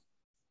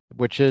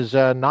 which is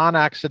a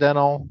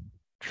non-accidental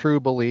true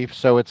belief.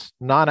 So it's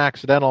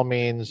non-accidental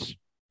means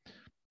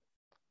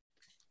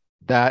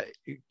that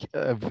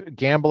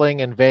gambling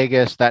in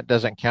Vegas, that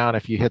doesn't count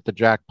if you hit the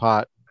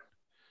jackpot.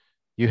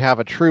 You have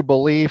a true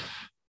belief.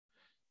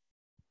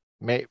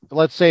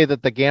 Let's say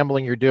that the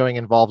gambling you're doing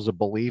involves a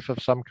belief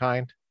of some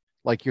kind,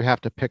 like you have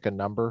to pick a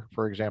number,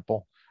 for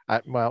example. I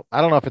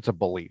don't know if it's a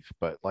belief,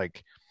 but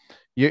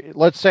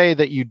let's say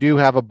that you do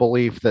have a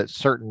belief that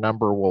certain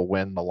number will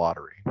win the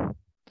lottery.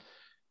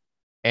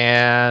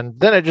 And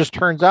then it just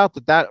turns out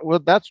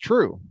that's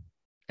true.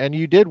 And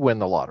you did win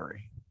the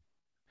lottery.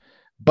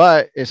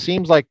 But it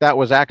seems like that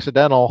was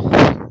accidental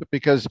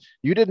because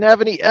you didn't have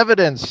any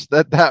evidence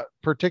that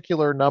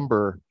particular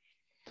number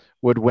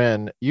would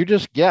win. You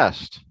just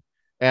guessed.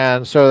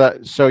 And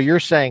so you're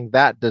saying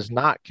that does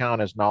not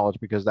count as knowledge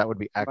because that would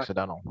be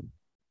accidental.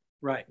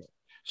 Right.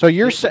 So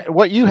you're saying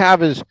what you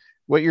have is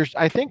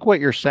I think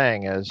what you're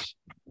saying is,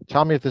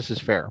 tell me if this is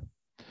fair.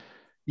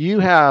 you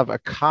have a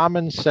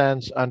common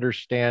sense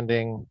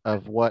understanding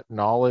of what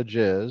knowledge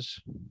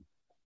is,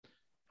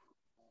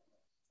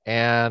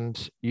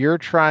 and you're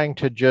trying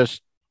to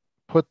just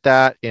put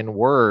that in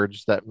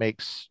words that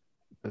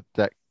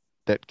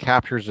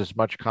captures as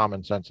much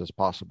common sense as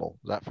possible.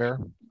 Is that fair?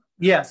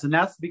 Yes, and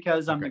that's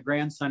because I'm the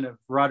grandson of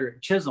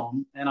Roderick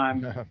Chisholm, and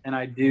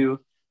I do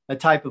a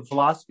type of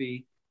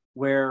philosophy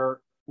where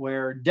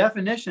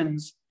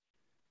definitions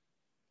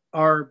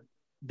are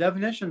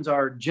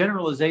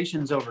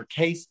generalizations over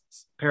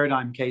cases,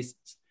 paradigm cases.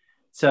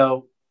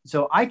 So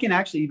I can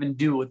actually even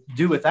do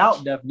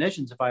without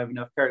definitions if I have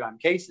enough paradigm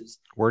cases.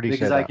 Where do you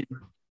say that?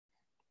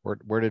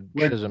 Where did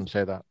Chisholm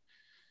say that?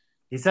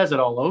 He says it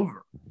all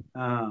over.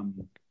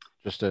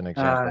 Just an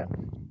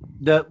example.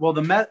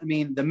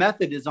 The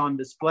method is on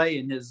display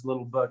in his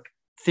little book,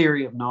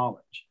 Theory of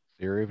Knowledge.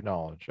 Theory of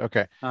Knowledge.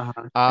 Okay.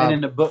 And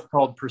in a book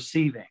called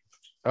Perceiving.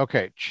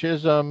 Okay.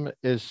 Chisholm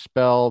is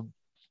spelled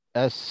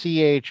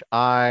Chissolm,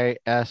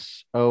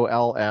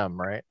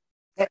 right?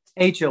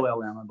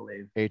 HOLM, I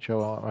believe.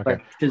 HOLM. Okay.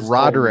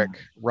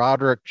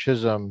 Roderick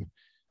Chisholm.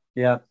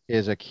 Yeah.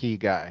 Is a key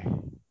guy.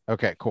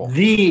 Okay, cool.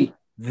 The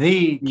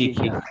key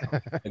guy.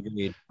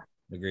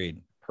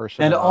 Agreed.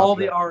 Person and all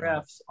the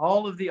RFs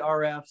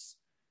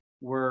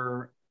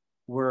were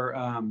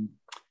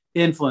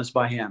influenced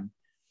by him.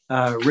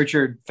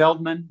 Richard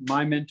Feldman,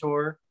 my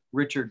mentor,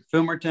 Richard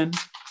Fumerton,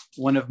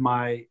 one of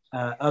my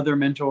other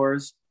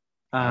mentors.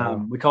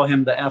 We call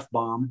him the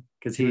F-bomb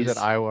because he's at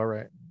Iowa,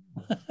 right?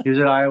 He was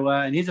at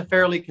Iowa, and he's a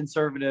fairly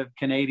conservative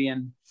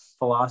Canadian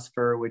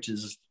philosopher,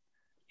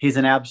 he's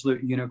an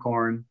absolute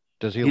unicorn.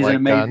 Does he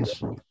like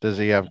guns? Does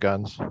he have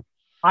guns?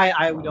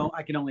 I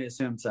can only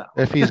assume so.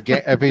 If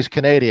he's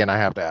Canadian, I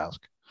have to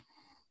ask.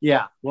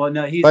 Yeah. Well,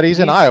 no, he's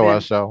in Iowa,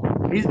 so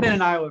he's been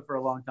in Iowa for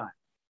a long time.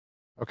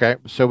 Okay,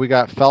 so we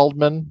got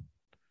Feldman.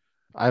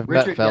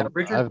 Richard Feldman,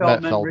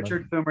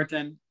 Richard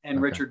Fumerton,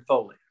 and Richard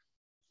Foley,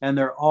 and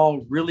they're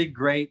all really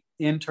great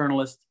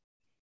internalists,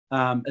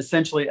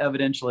 essentially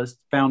evidentialists,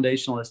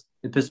 foundationalists,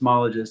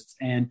 epistemologists.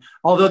 And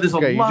although there's a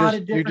lot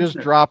of differences, you just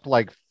dropped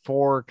like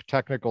 4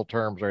 technical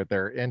terms right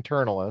there: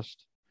 internalist.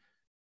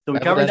 So we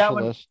covered that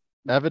one.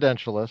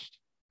 Evidentialist,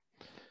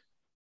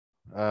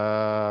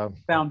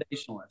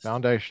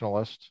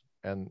 foundationalist,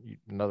 and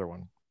another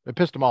one,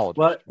 epistemologist.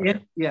 Well,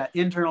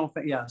 internal.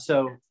 Yeah.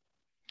 So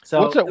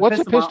what's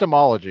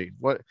epistemology?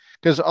 What?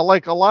 Because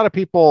like a lot of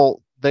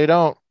people, they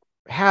don't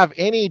have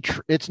any.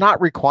 It's not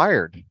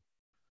required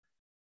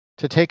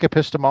to take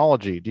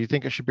epistemology. Do you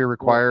think it should be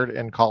required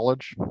in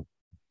college?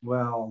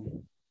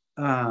 Well,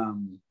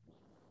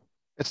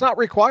 it's not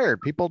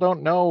required. People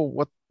don't know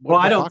what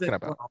I don't talking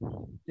think, about.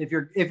 Well, if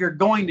you're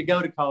going to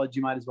go to college,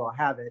 you might as well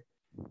have it.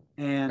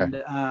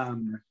 And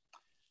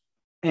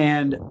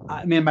and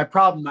I mean, my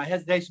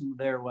hesitation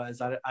there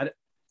was I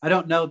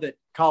don't know that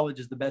college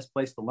is the best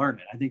place to learn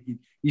it. I think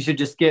you should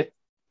just get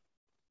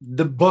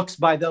the books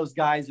by those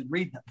guys and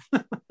read them.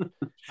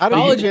 How do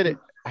you get it?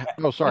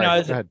 Oh, sorry. Go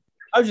ahead.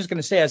 I was just going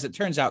to say, as it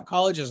turns out,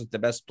 college isn't the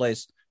best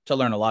place to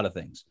learn a lot of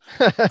things.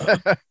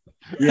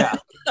 Yeah.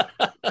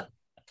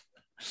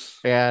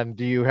 And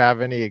do you have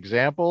any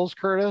examples,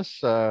 Curtis?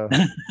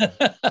 Common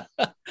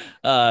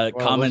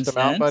sense,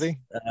 out, buddy.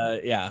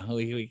 Yeah,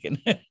 we can.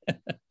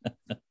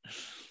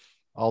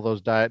 All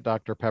those Diet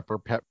Dr. Pepper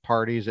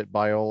parties at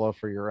Biola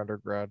for your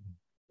undergrad.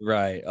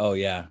 Right. Oh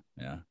yeah.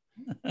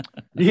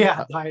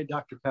 Yeah, Diet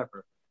Dr.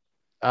 Pepper.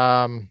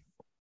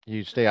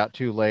 You stay out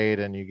too late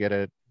and you get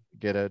a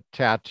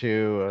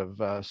tattoo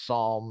of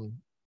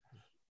Psalm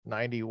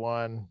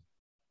 91.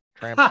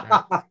 Tramp.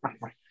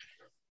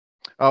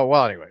 Oh,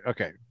 well, anyway.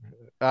 Okay.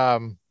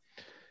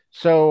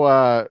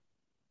 So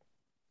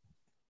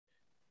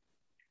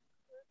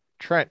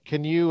Trent,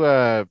 can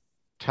you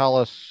tell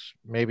us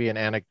maybe an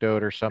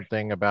anecdote or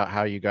something about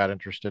how you got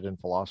interested in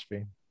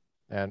philosophy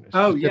and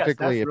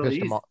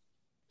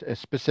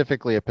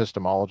specifically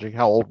epistemology?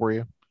 How old were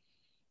you?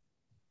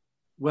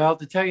 Well,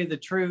 to tell you the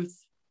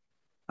truth,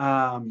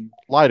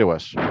 lie to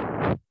us.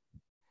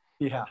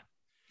 Yeah.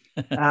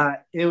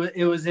 It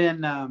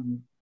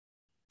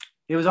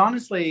was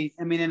honestly,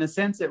 I mean, in a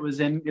sense, it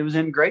was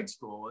in grade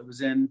school. It was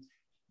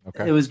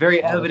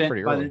very evident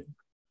it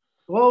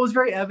was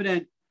very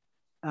evident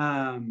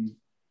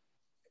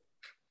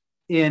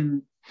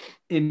in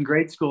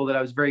grade school that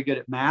I was very good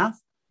at math.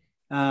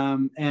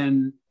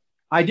 And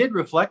I did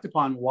reflect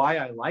upon why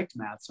I liked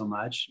math so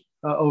much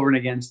over and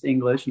against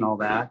English and all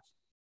that.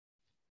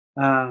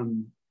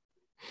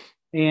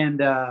 It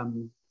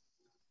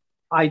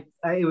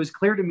was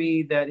clear to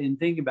me that in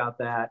thinking about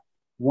that,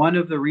 one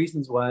of the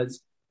reasons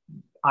was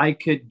I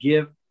could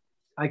do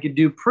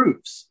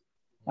proofs.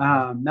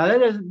 Now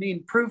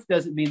proof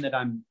doesn't mean that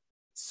I'm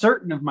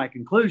certain of my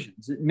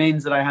conclusions. It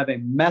means that I have a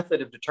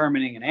method of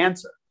determining an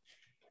answer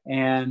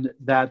and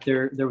that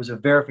there was a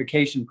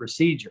verification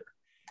procedure.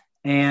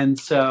 And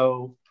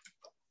so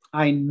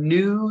I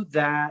knew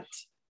that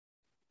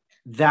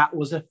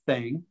was a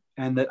thing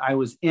and that I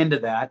was into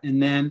that.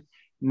 And then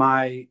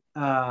my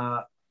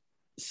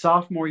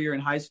sophomore year in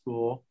high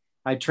school,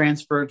 I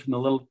transferred from the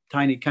little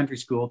tiny country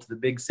school to the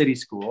big city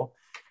school.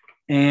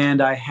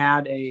 And I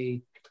had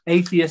a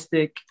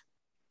atheistic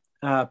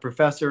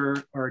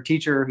professor or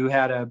teacher who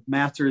had a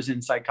master's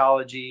in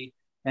psychology.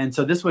 And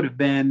so this was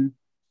in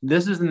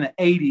the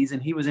 80s,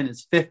 and he was in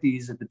his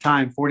 50s at the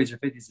time, 40s or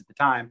 50s at the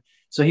time.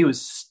 So he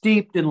was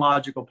steeped in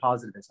logical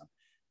positivism.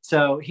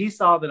 So he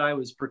saw that I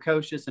was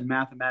precocious and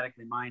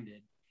mathematically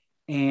minded.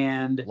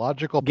 And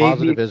logical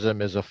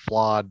positivism is a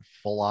flawed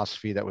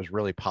philosophy that was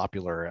really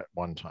popular at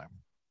one time.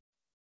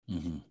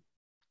 Mm-hmm.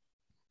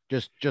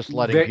 Just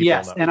letting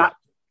people know.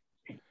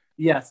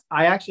 And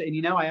I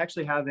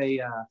actually have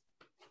a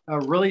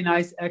really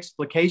nice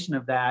explication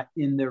of that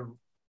in the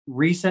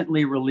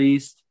recently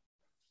released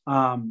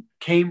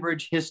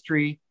Cambridge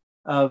History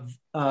of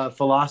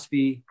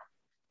Philosophy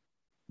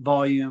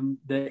volume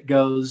that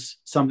goes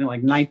something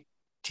like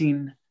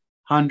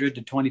 1900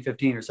 to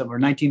 2015 or something, or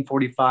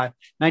 1945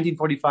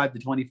 to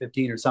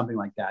 2015 or something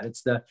like that.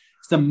 It's the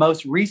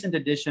most recent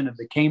edition of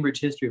the Cambridge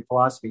History of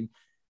Philosophy.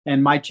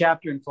 And my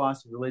chapter in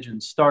philosophy of religion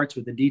starts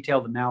with a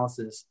detailed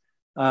analysis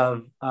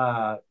of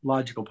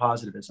logical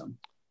positivism.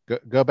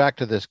 Go back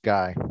to this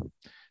guy.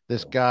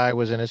 This guy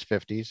was in his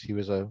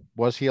 50s.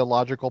 Was he a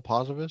logical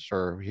positivist,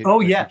 or?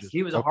 Yes,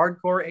 he was a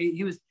hardcore.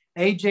 He was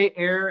A.J.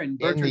 Ayer and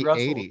Bertrand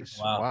Russell. In the 80s.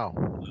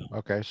 Wow.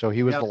 Okay, so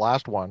he was the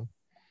last one.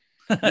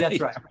 That's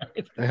right.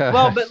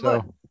 Well, but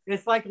look,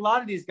 it's like a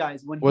lot of these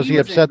guys. When was he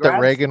upset that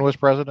Reagan was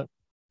president?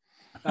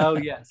 Oh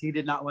yes, he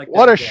did not like that.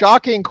 What a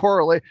shocking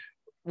correlation.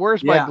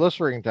 Where's my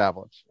glycerine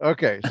tablets?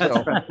 Okay,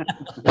 so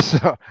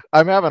so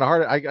I'm having a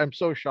hard. I'm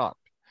so shocked.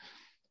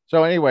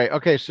 So anyway,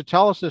 okay, so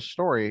tell us this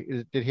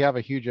story. Did he have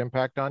a huge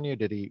impact on you?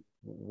 Did he?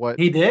 What?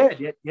 He did.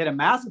 He had a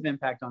massive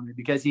impact on me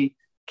because he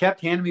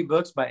kept handing me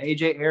books by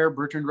A.J. Ayer,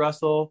 Bertrand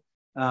Russell,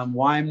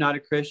 Why I'm Not a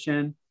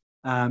Christian,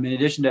 in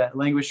addition to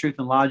Language, Truth,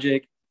 and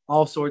Logic,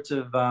 all sorts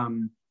of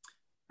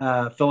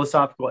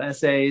philosophical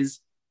essays,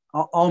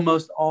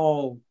 almost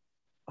all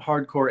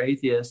hardcore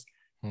atheists.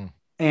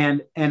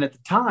 And at the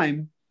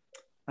time,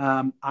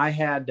 I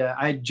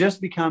had just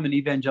become an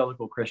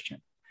evangelical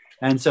Christian.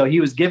 And so he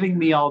was giving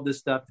me all this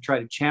stuff to try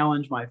to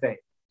challenge my faith.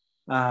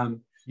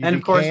 And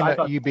of course, I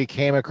thought, you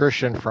became a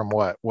Christian from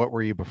what? What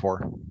were you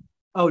before?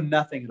 Oh,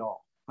 nothing at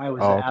all. I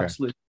was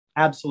an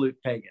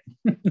absolute pagan.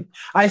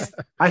 I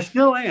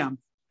still am.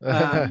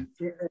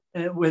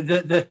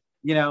 With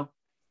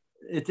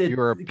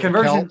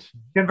conversion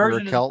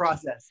is a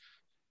process.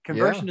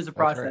 Conversion is a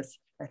process,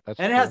 right.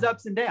 And it has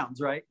ups and downs,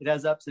 right? It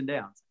has ups and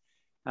downs.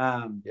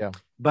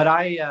 But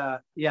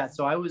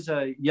so I was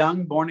a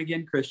young born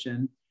again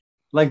Christian,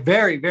 like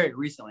very, very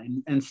recently,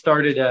 and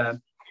started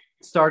a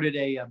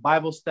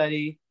Bible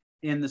study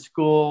in the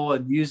school,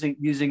 and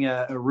using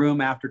a room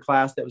after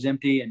class that was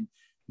empty, and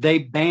they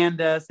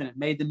banned us, and it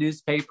made the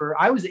newspaper.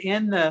 I was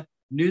in the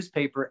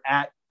newspaper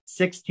at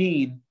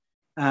 16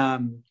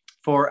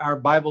 for our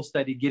Bible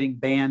study getting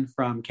banned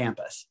from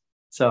campus.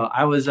 So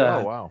I was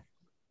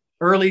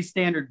early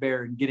standard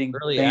bearer and getting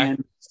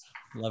banned.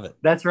 Love it.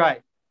 That's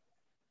right.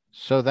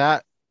 So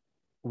that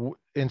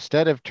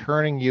instead of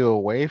turning you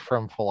away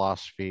from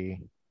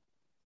philosophy,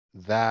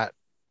 that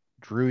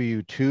drew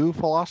you to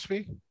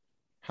philosophy?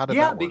 How did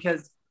that work?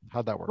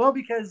 How'd that work? Well,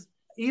 because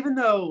even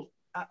though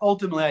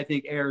ultimately I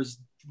think Ayer's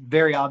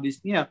very obvious,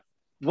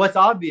 what's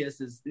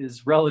obvious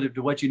is relative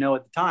to what you know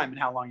at the time and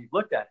how long you've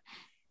looked at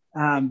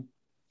it.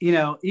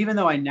 Even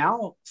though I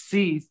now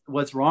see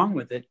what's wrong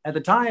with it, at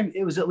the time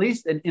it was at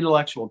least an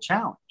intellectual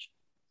challenge.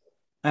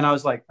 And I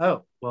was like,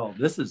 oh, well,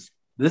 this is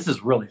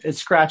really, it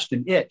scratched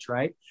an itch,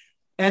 right?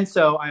 And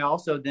so I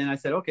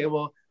said, okay,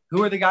 well,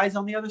 who are the guys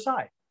on the other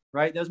side,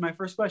 right? That was my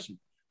first question.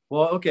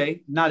 Well,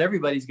 okay, not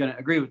everybody's going to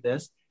agree with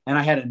this. And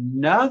I had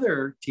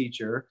another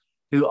teacher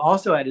who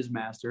also had his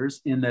master's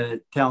in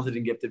the Talented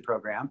and Gifted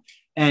program.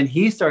 And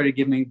he started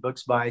giving me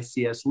books by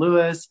C.S.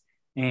 Lewis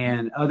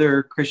and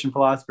other Christian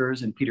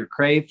philosophers and Peter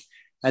Kraft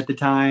at the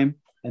time.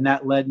 And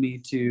that led me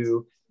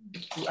to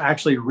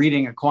actually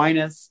reading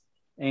Aquinas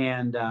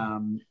and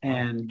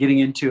getting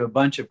into a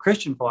bunch of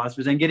Christian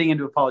philosophers and getting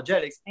into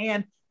apologetics.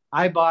 And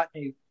I got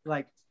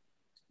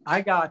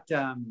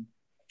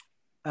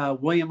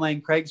William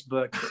Lane Craig's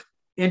book,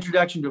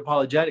 Introduction to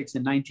Apologetics,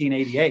 in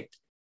 1988,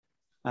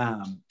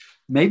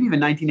 maybe even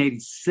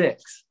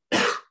 1986.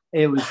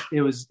 It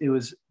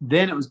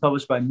was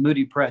published by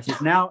Moody Press.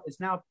 It's now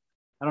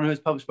I don't know who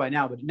it's published by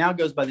now, but it now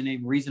goes by the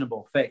name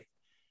Reasonable Faith.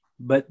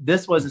 But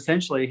this was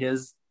essentially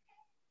his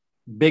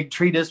big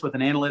treatise with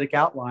an analytic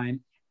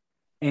outline.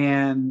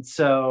 And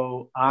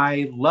so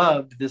I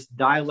loved this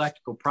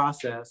dialectical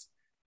process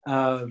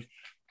of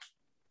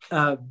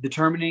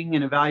determining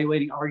and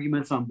evaluating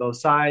arguments on both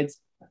sides,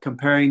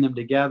 comparing them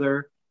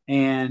together.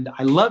 And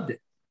I loved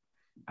it.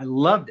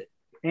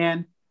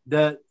 And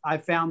I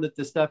found that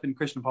the stuff in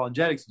Christian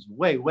apologetics is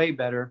way, way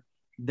better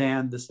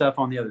than the stuff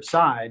on the other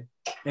side.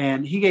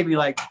 And he gave me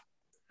I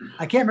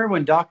can't remember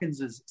when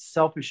Dawkins's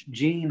Selfish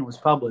Gene was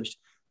published,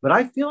 but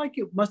I feel like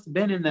it must have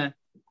been in the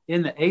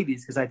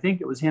 80s, because I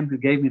think it was him who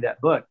gave me that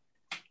book.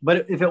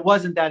 But if it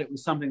wasn't that, it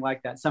was something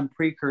like that, some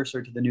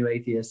precursor to the New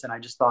Atheist. And I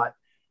just thought,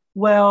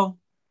 well,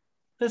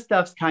 this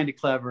stuff's kind of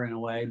clever in a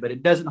way, but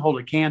it doesn't hold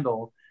a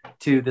candle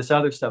to this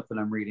other stuff that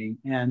I'm reading.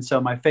 And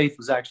so my faith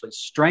was actually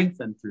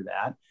strengthened through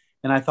that.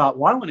 And I thought,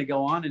 well, I want to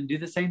go on and do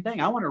the same thing.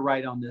 I want to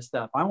write on this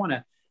stuff. I want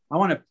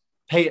to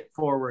pay it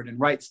forward and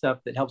write stuff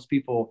that helps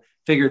people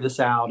figure this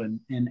out and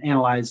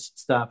analyze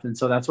stuff. And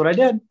so that's what I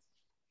did.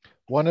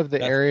 One of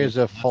the areas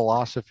of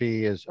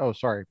philosophy is, oh,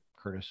 sorry,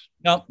 Curtis.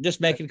 No,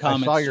 just making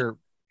comments. I saw your,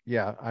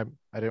 I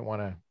didn't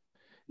want to.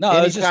 No,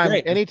 it was just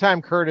great.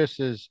 Anytime Curtis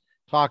is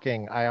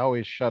talking, I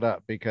always shut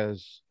up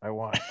because I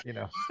want,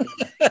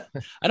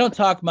 I don't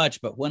talk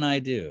much, but when I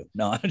do,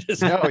 no,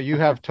 no, you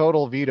have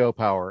total veto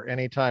power.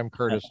 Anytime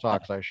Curtis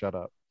talks, I shut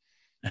up.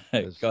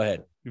 Go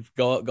ahead.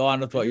 Go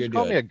on with what you're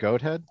doing. Call me a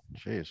goat head?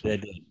 Jeez. I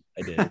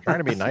did. I'm trying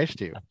to be nice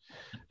to you.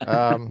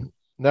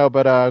 No,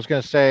 but I was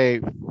going to say,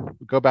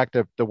 go back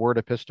to the word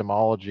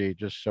epistemology,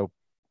 just so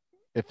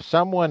if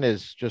someone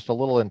is just a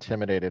little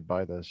intimidated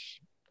by this,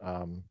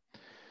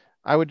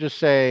 I would just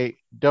say,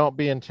 don't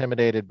be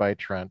intimidated by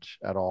Trent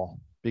at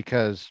all,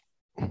 because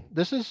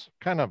this is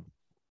kind of,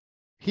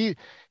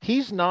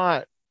 he's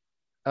not,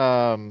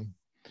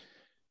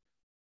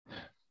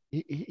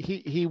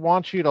 he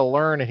wants you to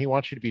learn, and he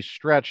wants you to be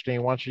stretched, and he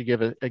wants you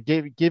to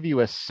give you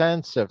a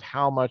sense of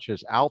how much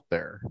is out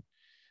there.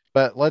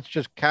 But let's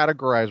just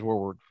categorize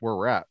where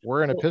we're at.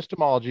 We're in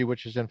epistemology,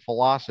 which is in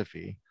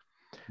philosophy.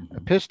 Mm-hmm.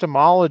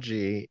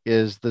 Epistemology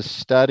is the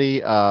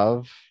study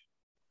of,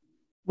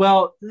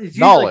 well, it's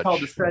usually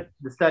called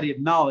the study of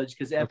knowledge,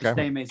 because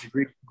episteme is a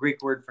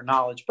Greek word for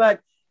knowledge.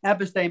 But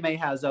episteme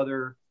has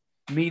other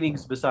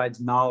meanings besides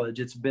knowledge.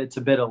 It's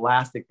a bit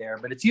elastic there,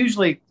 but it's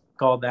usually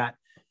called that.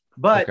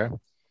 But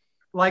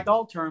like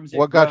all terms,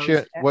 what got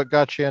you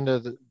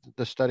into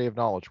the study of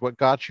knowledge? What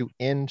got you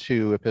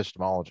into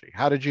epistemology?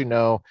 How did you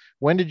know?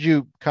 When did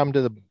you come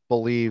to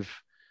believe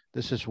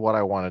this is what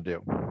I want to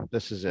do?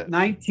 This is it.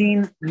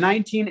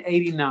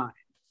 1989.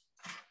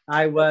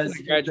 I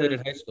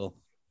graduated high school.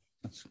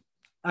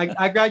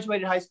 I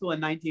graduated high school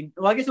in I guess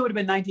it would have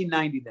been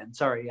 1990 then.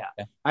 Sorry, yeah.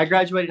 I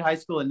graduated high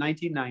school in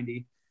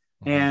 1990,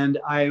 and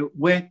I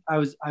went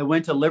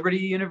to Liberty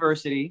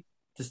University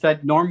to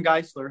study. Norm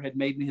Geisler had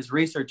made me his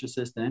research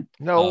assistant.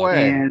 No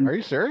way. Are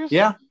you serious?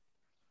 Yeah.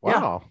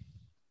 Wow.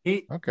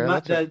 Yeah.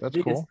 That's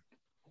cool.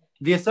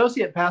 The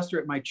associate pastor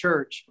at my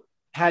church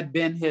had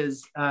been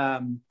his TA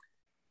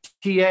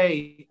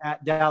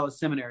at Dallas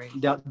Seminary,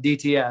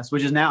 DTS,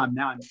 which is now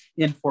I'm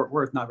in Fort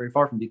Worth, not very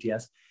far from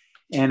DTS.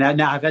 And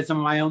now I've had some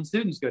of my own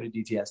students go to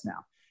DTS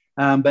now.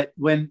 But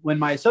when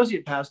my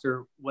associate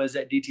pastor was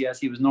at DTS,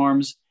 he was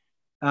Norm's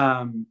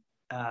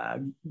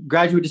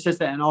graduate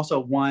assistant, and also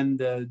won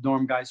the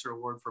Norm Geisler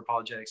Award for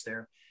apologetics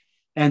there.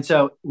 And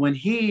so when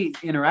he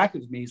interacted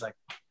with me, he's like,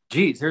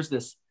 geez, here's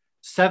this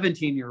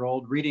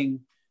 17-year-old reading,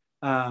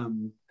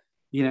 Summa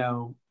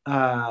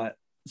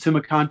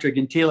Contra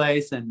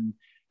Gentiles, and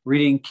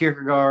reading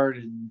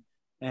Kierkegaard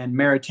and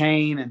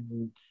Maritain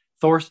and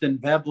Thorsten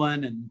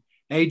Veblen and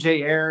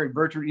A.J. Ayer and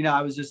Bertrand.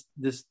 I was just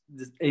this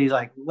he's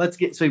like,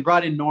 so he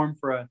brought in Norm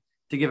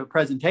to give a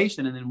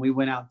presentation, and then we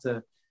went out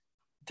to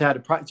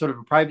have sort of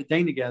a private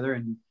thing together.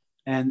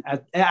 And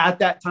at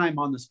that time,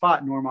 on the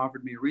spot, Norm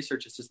offered me a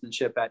research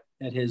assistantship at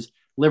his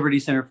Liberty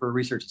Center for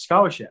Research and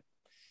Scholarship.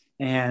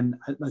 And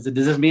I said,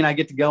 does this mean I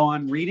get to go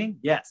on reading?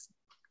 Yes,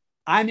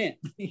 I'm in,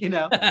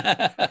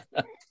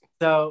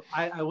 So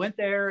I went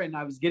there, and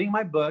I was getting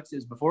my books. It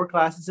was before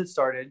classes had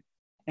started.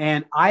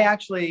 And I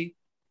actually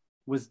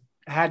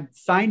had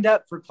signed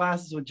up for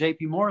classes with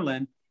JP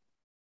Moreland.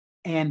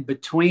 And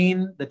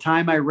between the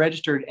time I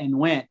registered and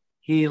went,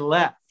 he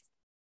left.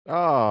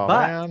 Oh,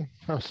 man.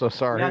 I'm so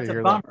sorry to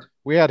hear that.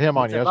 We had him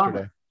on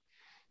yesterday.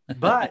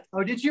 But,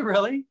 did you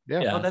really?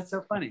 Yeah. Oh, that's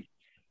so funny.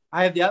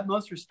 I have the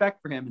utmost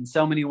respect for him in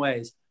so many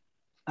ways.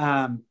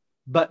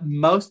 But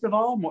most of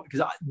all,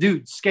 because,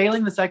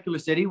 Scaling the Secular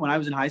City, when I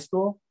was in high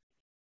school,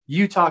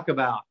 you talk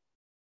about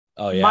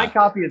my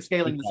copy of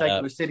Scaling the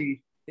Secular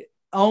City,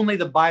 only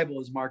the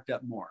Bible is marked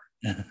up more.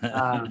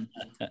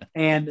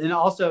 And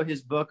also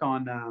his book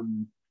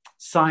on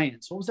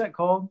science. What was that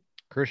called?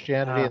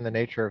 Christianity and the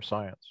Nature of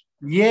Science.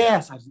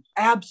 Yes, I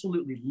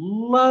absolutely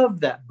love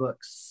that book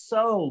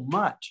so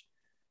much.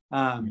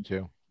 Me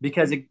too.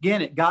 Because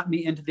again, it got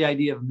me into the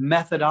idea of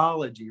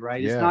methodology,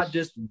 right?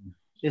 Yes.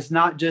 It's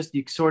not just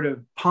you sort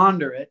of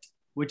ponder it,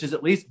 which is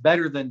at least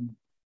better than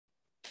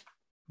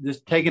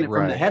just taking it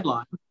from the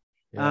headline.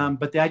 Yeah.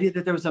 But the idea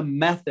that there was a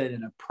method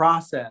and a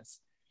process,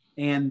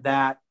 and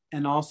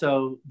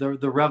also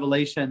the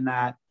revelation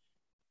that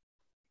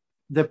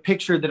the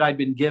picture that I'd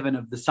been given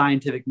of the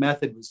scientific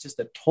method was just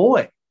a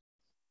toy.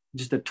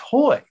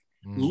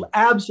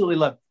 Absolutely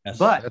love it. Yes.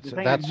 But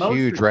that's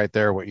huge right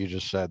there, what you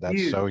just said. That's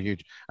huge. So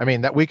huge. I mean,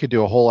 that we could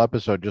do a whole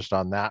episode just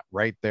on that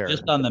right there.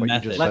 Just on the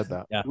method.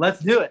 Let's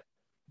do it.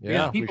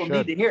 Yeah, people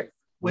need to hear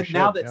it.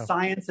 Now that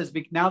science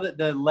now that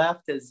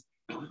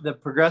the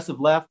progressive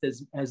left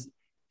has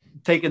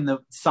taken the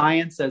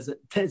science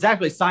it's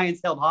actually science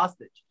held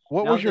hostage.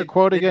 What was your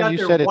quote again?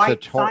 You said it's a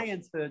toy.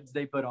 Science hoods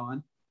they put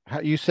on.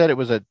 You said it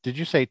was did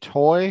you say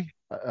toy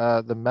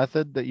the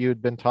method that you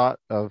had been taught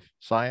of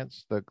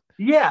science?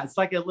 Yeah, it's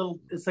like a little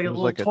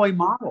toy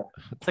model.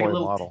 It's like a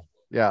little model.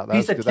 Yeah,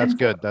 piece of that's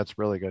good. tinfoil. That's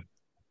really good.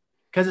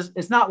 Because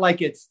it's not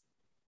like it's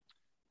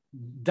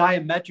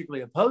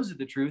diametrically opposed to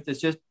the truth.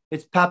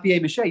 It's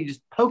papier-mâché. You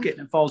just poke it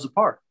and it falls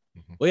apart.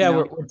 Well, yeah,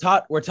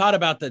 we're taught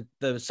about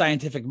the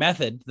scientific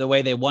method, the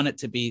way they want it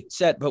to be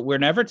set, but we're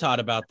never taught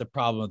about the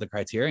problem of the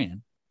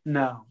criterion.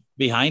 No.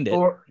 Behind it,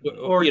 or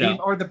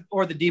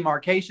the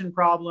demarcation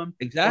problem,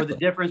 exactly, or the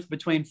difference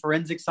between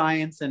forensic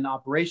science and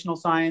operational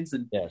science.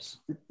 And yes,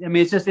 I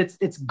mean,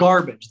 it's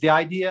garbage. The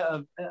idea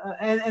of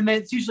and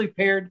it's usually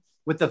paired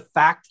with the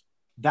fact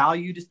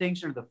value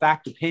distinction or the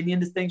fact opinion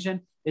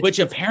distinction, which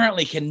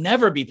apparently can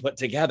never be put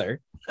together.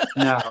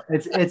 No,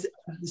 it's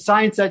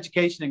science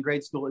education in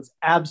grade school is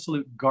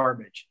absolute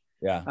garbage.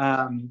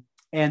 Yeah,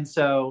 and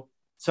so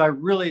I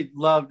really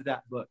loved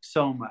that book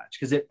so much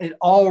because it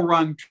all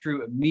rung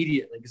true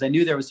immediately because I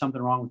knew there was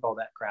something wrong with all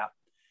that crap.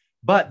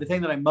 But the thing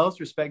that I most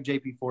respect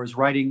JP for is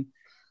writing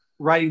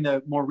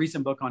the more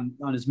recent book on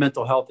his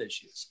mental health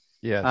issues.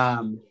 Yes.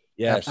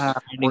 Yes.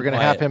 We're going to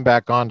have him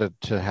back on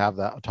to have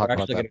that talk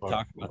about that.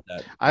 Talk about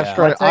that.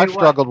 I've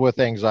struggled with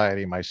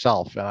anxiety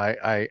myself, and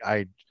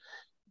I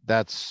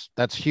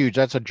that's huge.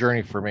 That's a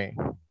journey for me.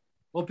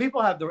 Well,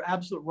 people have the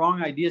absolute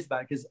wrong ideas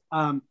about it because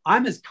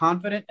I'm as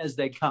confident as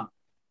they come.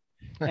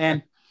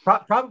 And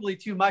probably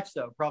too much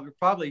so,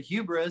 probably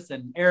hubris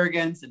and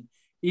arrogance and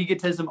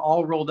egotism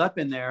all rolled up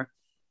in there.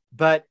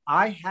 But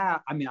I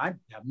have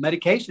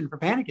medication for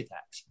panic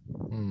attacks.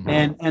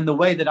 Mm-hmm. And the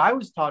way that I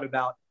was taught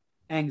about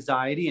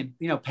anxiety and,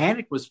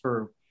 panic was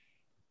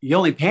you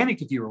only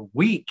panicked if you were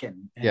weak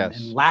and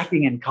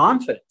lacking in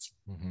confidence.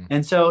 Mm-hmm.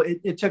 And so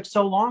it took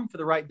so long for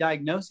the right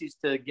diagnoses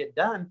to get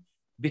done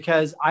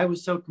because I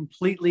was so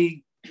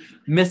completely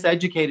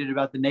miseducated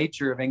about the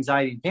nature of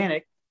anxiety and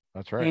panic.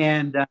 That's right.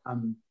 And,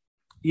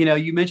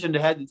 you mentioned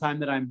ahead of the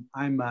time that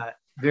I'm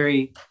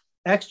very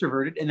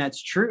extroverted, and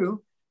that's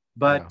true.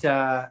 But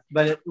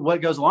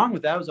what goes along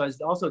with that was I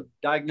was also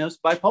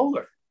diagnosed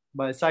bipolar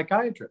by a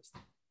psychiatrist.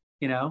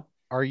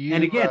 Are you?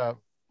 And again,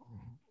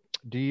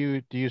 do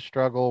you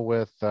struggle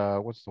with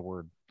what's the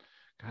word?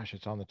 Gosh,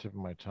 it's on the tip of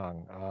my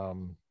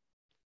tongue.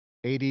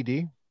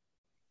 ADD?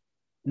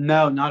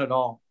 No, not at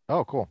all.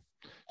 Oh, cool.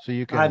 So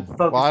you can.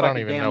 I don't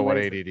even know what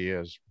ADD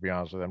is. To be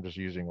honest with you, I'm just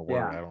using a word.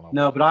 Yeah. I don't know.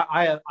 No, but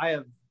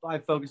I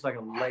focus like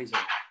a laser.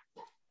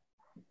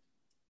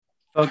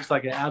 Focus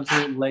like an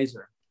absolute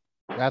laser.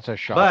 That's a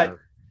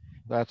shocker.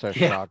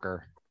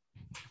 Shocker.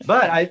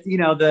 But so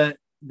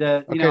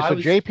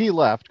JP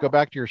left. Go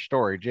back to your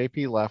story.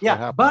 JP left.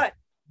 Yeah, but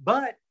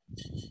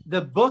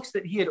the books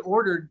that he had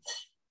ordered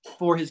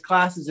for his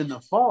classes in the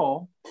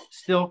fall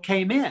still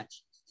came in.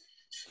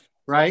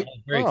 Right.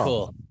 Very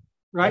cool.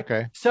 Right.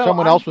 Okay. So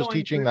someone else was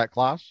teaching that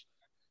class?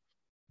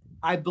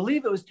 I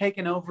believe it was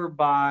taken over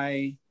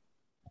by,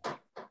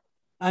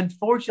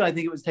 unfortunately, I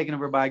think it was taken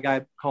over by a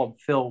guy called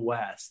Phil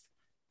West,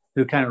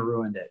 who kind of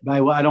ruined it. But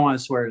I don't want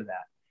to swear to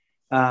that.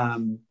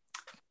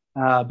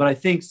 But I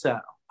think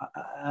so.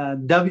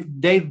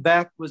 Dave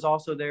Beck was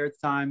also there at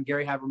the time.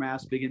 Gary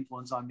Habermas, big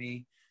influence on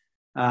me.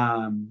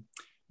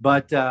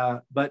 But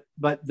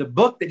the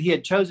book that he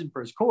had chosen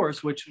for his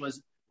course, which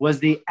was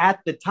the,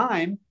 at the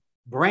time,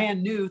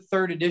 brand new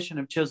third edition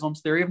of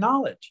Chisholm's Theory of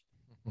Knowledge.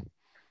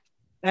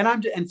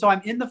 And so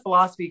I'm in the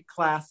philosophy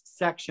class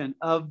section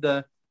of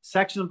the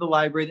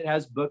library that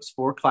has books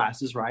for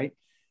classes, right?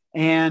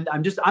 And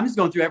I'm just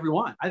going through every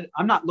one.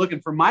 I'm not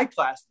looking for my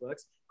class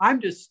books.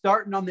 I'm just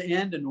starting on the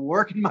end and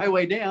working my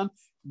way down,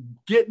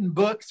 getting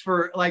books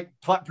for like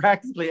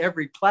practically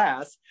every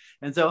class.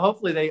 And so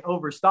hopefully they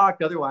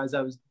overstocked. Otherwise,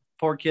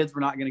 poor kids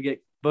were not going to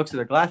get books of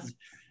their classes.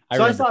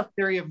 I saw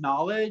Theory of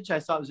Knowledge. I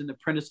saw it was in the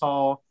Prentice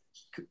Hall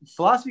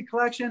philosophy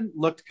collection.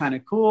 Looked kind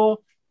of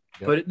cool.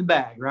 Yep. Put it in the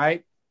bag,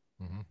 right?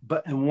 Mm-hmm.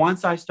 And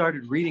once I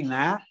started reading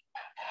that,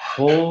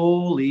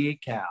 holy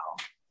cow,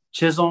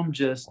 Chisholm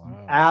just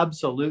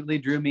absolutely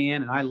drew me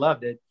in, and I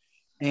loved it.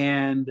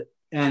 And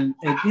then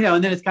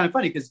it's kind of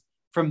funny because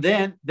from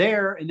then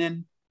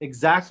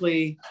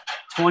exactly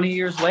 20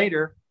 years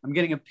later, I'm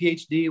getting a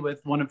Ph.D.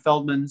 with one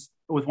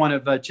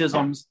of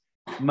Chisholm's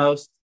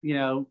most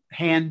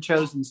hand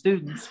chosen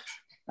students,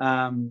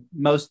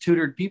 most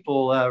tutored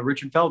people,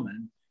 Richard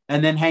Feldman,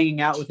 and then hanging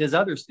out with his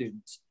other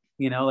students.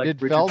 Like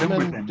did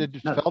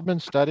Feldman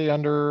study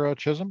under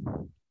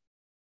Chisholm?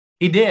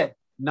 He did.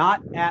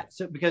 Not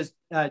because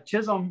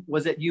Chisholm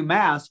was at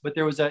UMass, but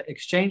there was an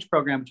exchange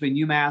program between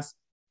UMass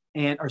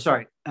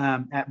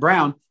at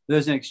Brown.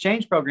 There's an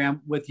exchange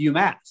program with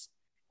UMass.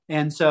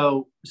 And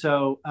so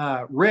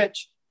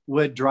Rich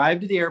would drive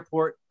to the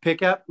airport,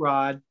 pick up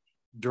Rod,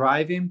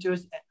 drive him to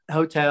his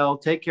hotel,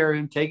 take care of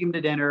him, take him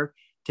to dinner,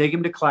 take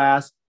him to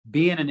class,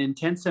 be in an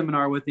intense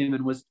seminar with him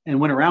and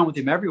went around with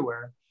him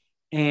everywhere.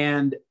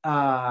 And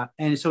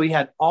so he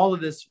had all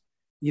of this,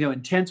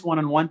 intense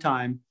one-on-one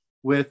time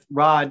with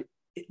Rod,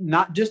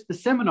 not just the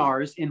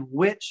seminars in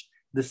which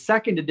the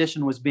second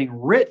edition was being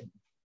written,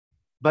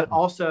 but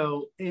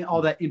also in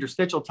all that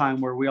interstitial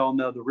time where we all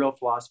know the real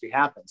philosophy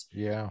happens.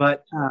 Yeah.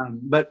 But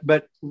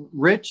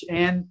Rich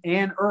and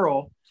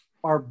Earl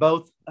are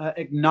both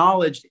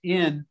acknowledged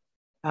in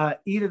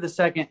either the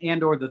second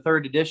and or the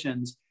third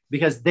editions,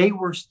 because they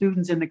were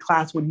students in the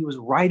class when he was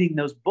writing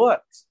those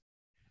books.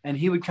 And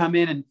he would come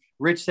in, and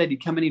Rich said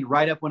he'd come in, he'd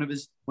write up one of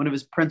his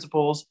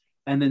principles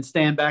and then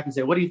stand back and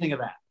say, "What do you think of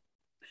that?"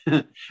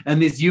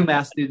 And these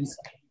UMass students,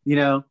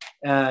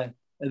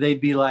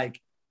 they'd be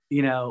like,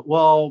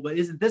 well, but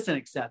isn't this an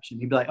exception?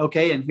 He'd be like,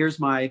 okay, and here's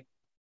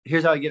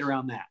how I get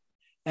around that.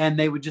 And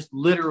they would just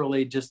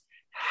literally just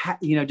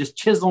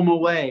chisel them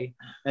away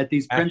at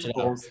these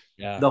principles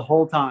the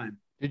whole time.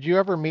 Did you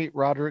ever meet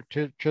Roderick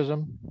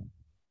Chisholm?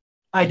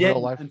 I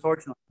didn't,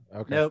 unfortunately.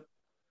 Okay. Nope.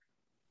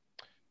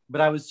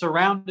 But I was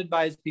surrounded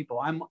by his people.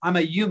 I'm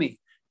a UME.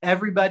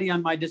 Everybody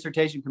on my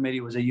dissertation committee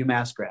was a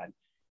UMass grad.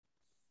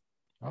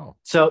 Oh.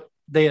 So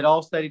they had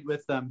all studied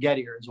with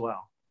Gettier as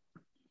well.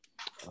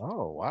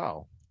 Oh,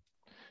 wow.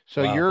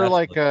 So you're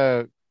like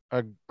a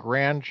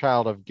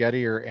grandchild of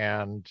Gettier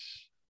and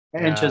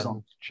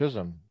Chisholm.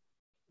 Chisholm.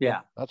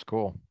 Yeah. That's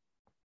cool.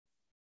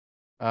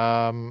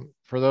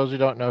 For those who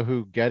don't know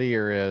who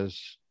Gettier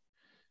is,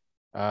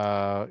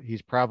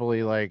 he's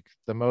probably like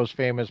the most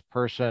famous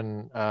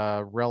person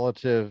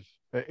Gettier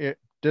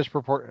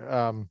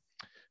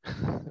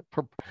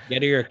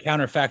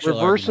counterfactual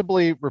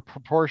reversibly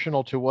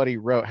proportional to what he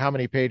wrote, how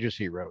many pages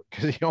he wrote,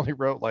 because he only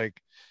wrote like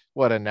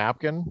a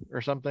napkin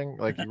or something.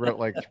 Like he wrote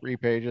like 3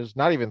 pages,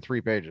 not even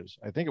 3 pages.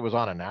 I think it was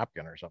on a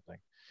napkin or something.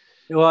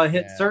 Well,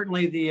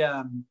 certainly the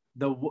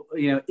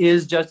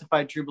is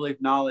justified true belief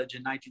knowledge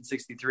in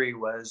 1963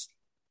 was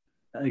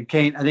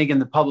came, I think in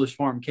the published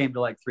form, came to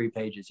like 3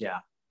 pages. Yeah.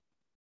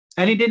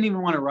 And he didn't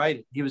even want to write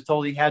it. He was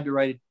told he had to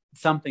write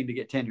something to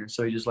get tenure.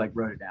 So he just like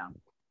wrote it down.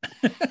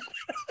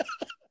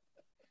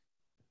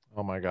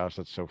 Oh my gosh,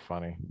 that's so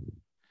funny.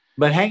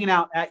 But hanging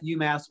out at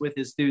UMass with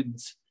his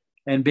students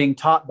and being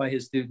taught by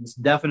his students,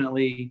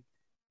 definitely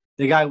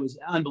the guy was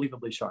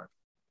unbelievably sharp.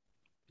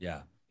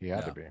 Yeah. He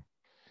had to be.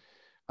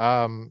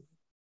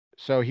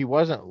 So he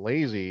wasn't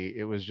lazy.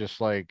 It was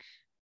just like,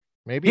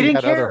 maybe he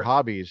had other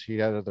hobbies. He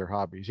had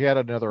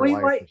another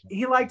life.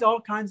 He liked all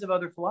kinds of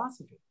other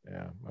philosophy.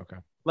 Yeah. Okay.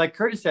 Like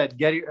Curtis said,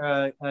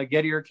 Gettier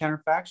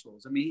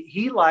counterfactuals. I mean,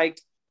 he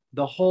liked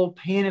the whole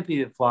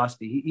panoply of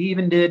philosophy. He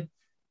even did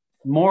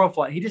moral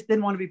philosophy. He just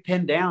didn't want to be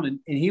pinned down. And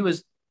he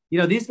was,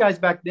 these guys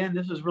back then,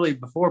 this was really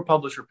before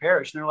Publish or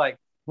Perish. And they're like,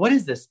 what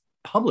is this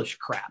published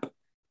crap?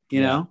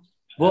 Know?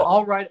 Well,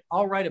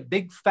 I'll write a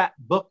big fat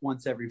book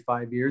once every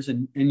 5 years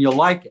and you'll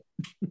like it.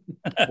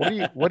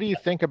 What do you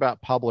think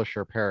about Publish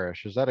or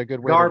Perish? Is that a good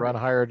way to run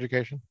higher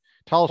education?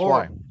 Tell us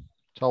why.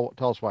 Tell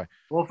us why.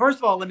 Well, first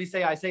of all, let me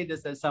say, I say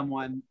this as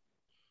someone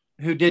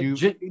who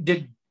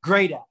did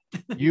great at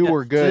it. You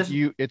were good.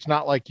 It's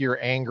not like you're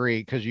angry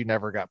because you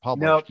never got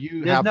published. No,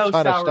 you there's have no a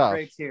ton sour of stuff.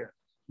 grapes here.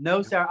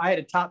 No sour. I had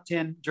a top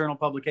 10 journal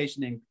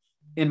publication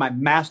in my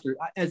master.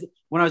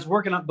 When I was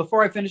working on,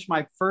 before I finished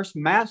my first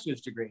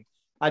master's degree,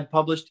 I'd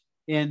published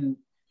in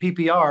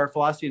PPR,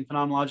 Philosophy and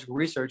Phenomenological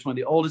Research, one of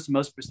the oldest and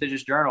most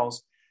prestigious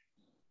journals,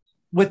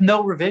 with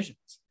no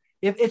revisions.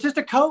 It's just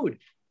a code.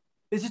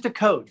 It's just a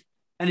code.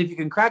 And if you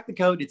can crack the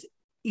code, it's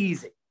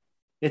easy.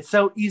 It's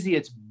so easy,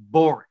 it's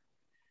boring.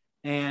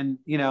 And,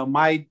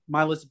 my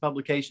list of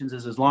publications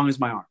is as long as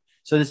my arm.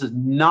 So this is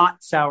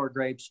not sour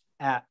grapes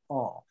at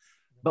all.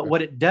 But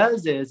what it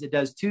does is it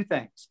does 2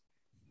 things.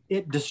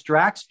 It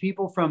distracts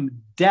people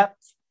from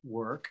depth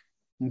work,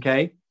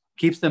 okay?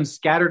 Keeps them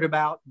scattered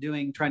about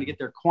trying to get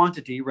their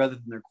quantity rather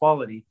than their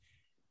quality.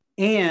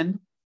 And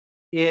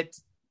it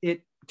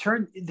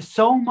turned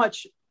so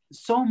much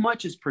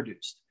is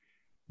produced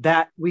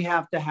that we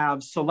have to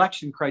have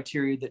selection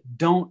criteria that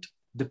don't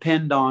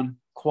depend on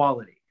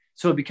quality.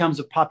 So it becomes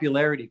a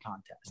popularity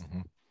contest.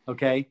 Mm-hmm.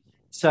 Okay.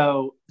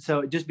 So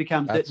it just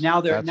becomes that's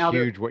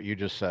huge what you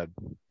just said.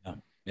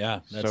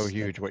 Yeah. So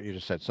huge what you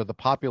just said. So the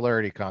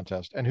popularity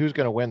contest, and who's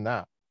going to win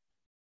that?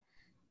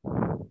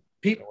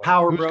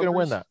 Power Who's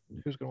brokers.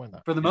 Who's going to win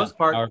that? For the most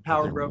part,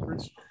 power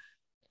brokers.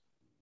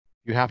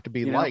 You have to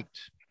be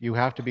liked. You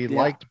have to be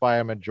liked by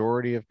a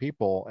majority of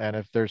people. And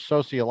if there's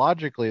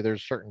sociologically,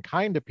 there's certain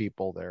kind of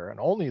people there, and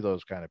only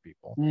those kind of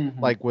people,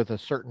 like with a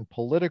certain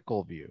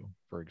political view,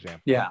 for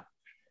example. Yeah.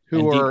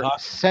 Who are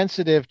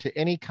sensitive to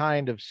any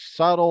kind of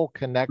subtle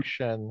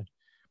connection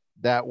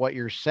that what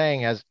you're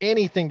saying has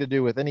anything to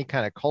do with any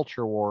kind of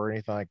culture war or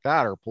anything like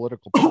that, or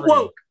political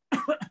party.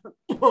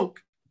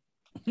 Woke.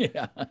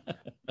 Yeah.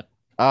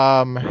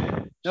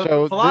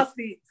 So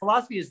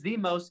philosophy is the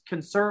most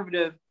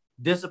conservative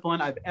discipline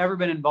I've ever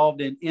been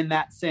involved in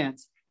that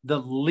sense,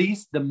 the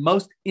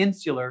most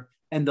insular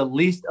and the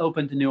least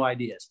open to new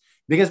ideas.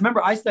 Because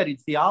remember, I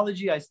studied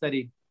theology, I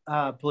studied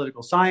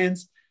political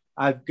science,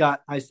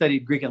 I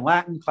studied Greek and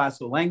Latin,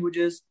 classical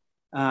languages.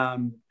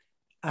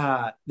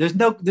 There's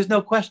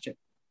no question.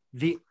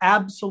 The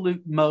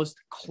absolute most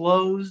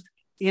closed,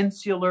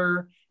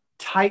 insular,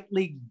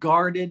 tightly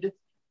guarded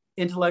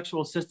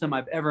intellectual system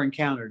I've ever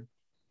encountered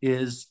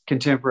is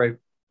contemporary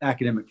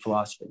academic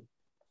philosophy.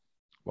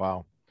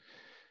 Wow.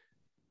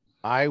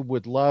 I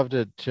would love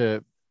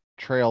to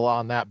trail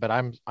on that, but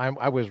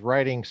I was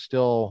writing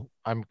still.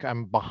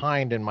 I'm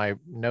behind in my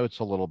notes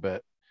a little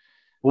bit,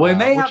 Well, we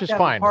may which have is to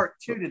have a fine. part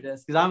 2 to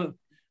this because I'm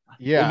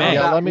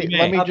Let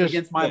me up just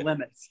against my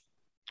limits.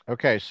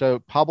 Okay, so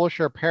publish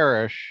or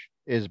perish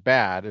is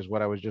bad, is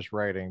what I was just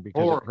writing,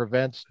 because it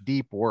prevents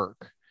deep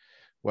work.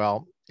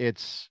 Well,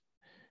 it's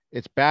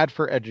bad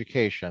for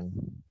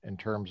education in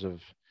terms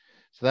of,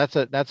 so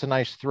that's a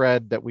nice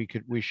thread that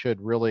we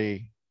should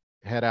really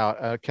head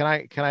out. Can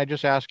I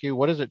just ask you,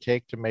 what does it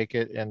take to make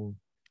it in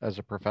as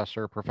a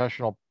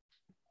professional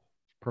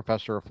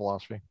professor of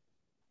philosophy?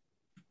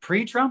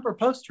 Pre-Trump or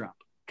post-Trump?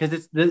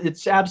 Because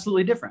it's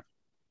absolutely different.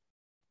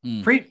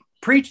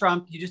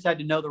 Pre-Trump, you just had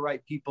to know the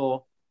right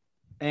people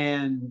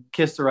and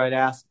kiss the right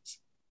asses.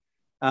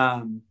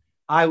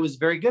 I was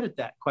very good at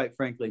that, quite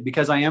frankly,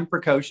 because I am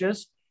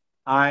precocious.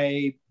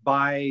 I,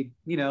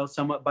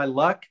 somewhat by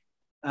luck.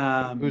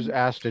 Whose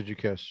ass did you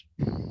kiss?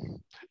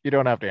 You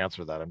don't have to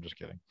answer that. I'm just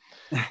kidding.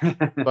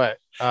 But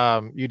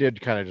you did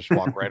kind of just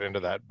walk right into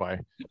that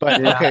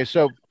Okay,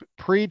 so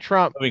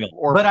pre-Trump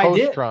or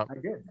post-Trump. I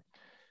did.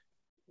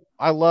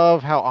 I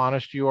love how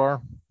honest you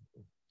are.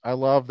 I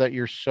love that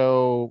you're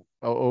so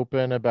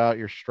open about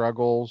your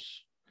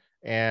struggles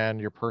and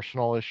your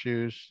personal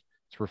issues.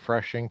 It's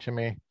refreshing to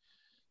me.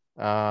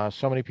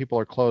 So many people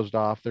are closed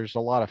off. There's a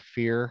lot of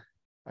fear,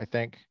 I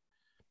think.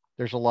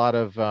 There's a lot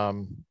of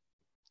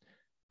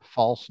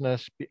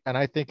falseness, and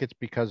I think it's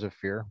because of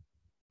fear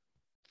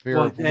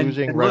of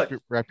losing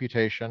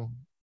reputation.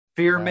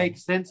 Fear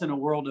makes sense in a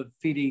world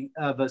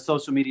of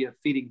social media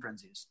feeding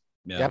frenzies.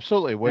 Yeah.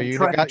 Absolutely. Well,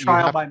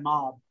 trial by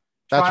mob.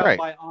 That's trial right.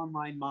 By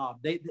online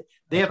mob. They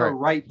have a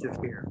right to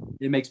fear.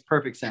 It makes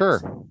perfect sense.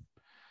 Sure.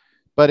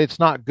 But it's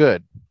not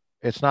good.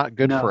 It's not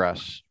good for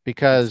us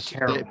because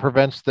it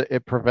prevents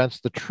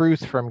the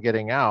truth from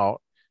getting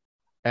out.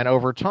 And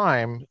over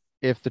time,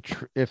 if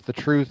the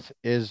truth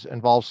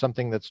involves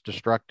something that's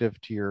destructive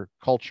to your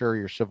culture,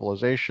 your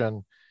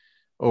civilization,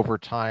 over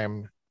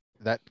time,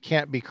 that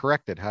can't be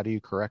corrected. How do you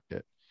correct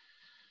it?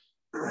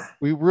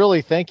 We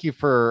really thank you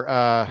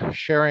for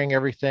sharing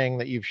everything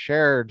that you've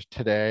shared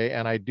today.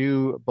 And I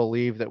do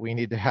believe that we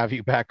need to have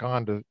you back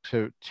on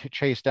to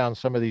chase down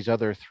some of these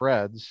other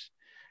threads.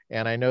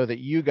 And I know that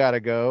you got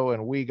to go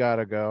and we got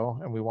to go,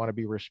 and we want to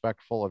be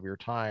respectful of your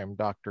time,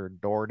 Dr.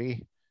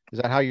 Doughtery. Is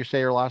that how you say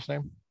your last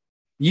name?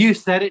 You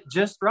said it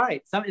just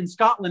right. In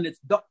Scotland, it's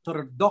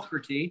Dr.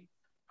 Dougherty.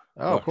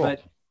 Oh, cool.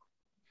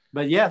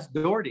 But yes,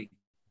 Dougherty.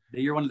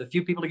 You're one of the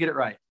few people to get it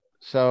right.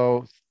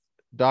 So,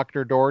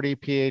 Dr. Dougherty,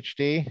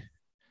 Ph.D.,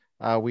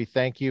 we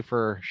thank you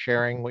for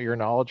sharing your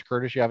knowledge.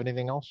 Curtis, you have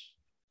anything else?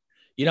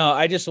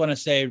 I just want to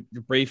say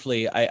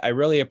briefly, I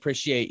really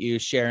appreciate you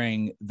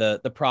sharing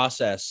the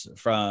process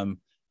from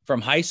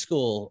high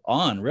school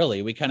on.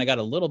 Really, we kind of got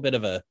a little bit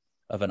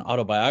of an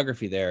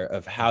autobiography there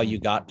of how you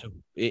got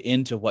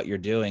into what you're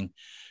doing,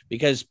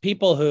 because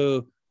people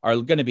who are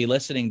going to be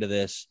listening to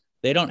this,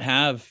 they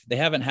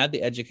haven't had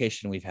the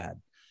education we've had.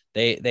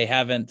 They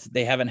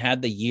haven't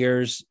had the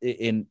years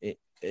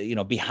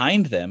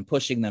behind them,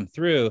 pushing them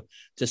through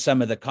to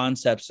some of the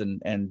concepts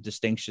and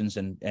distinctions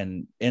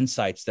and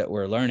insights that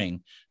we're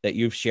learning that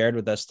you've shared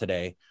with us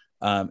today.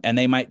 And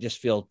they might just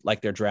feel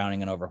like they're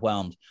drowning and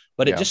overwhelmed,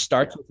 but it just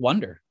starts with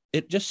wonder.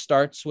 It just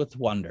starts with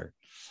wonder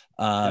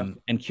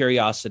and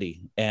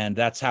curiosity. And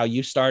that's how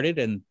you started.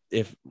 And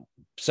if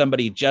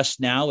somebody just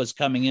now is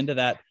coming into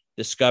that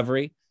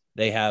discovery,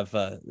 they have,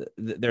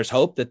 there's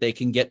hope that they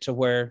can get to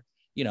where,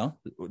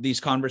 these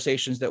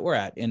conversations that we're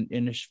at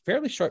in a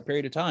fairly short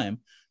period of time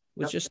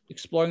was just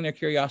exploring their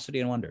curiosity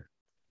and wonder.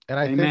 And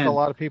I think a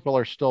lot of people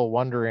are still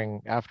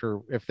wondering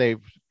if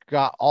they've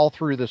got all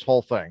through this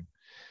whole thing,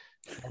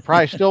 I'm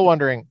probably still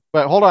wondering,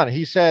 but hold on.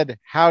 He said,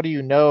 how do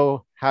you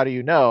know? How do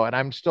you know? And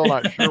I'm still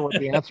not sure what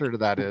the answer to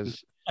that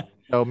is.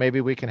 So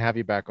maybe we can have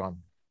you back on.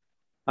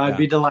 I'd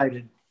be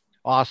delighted.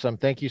 Awesome.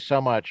 Thank you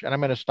so much. And I'm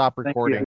going to stop recording.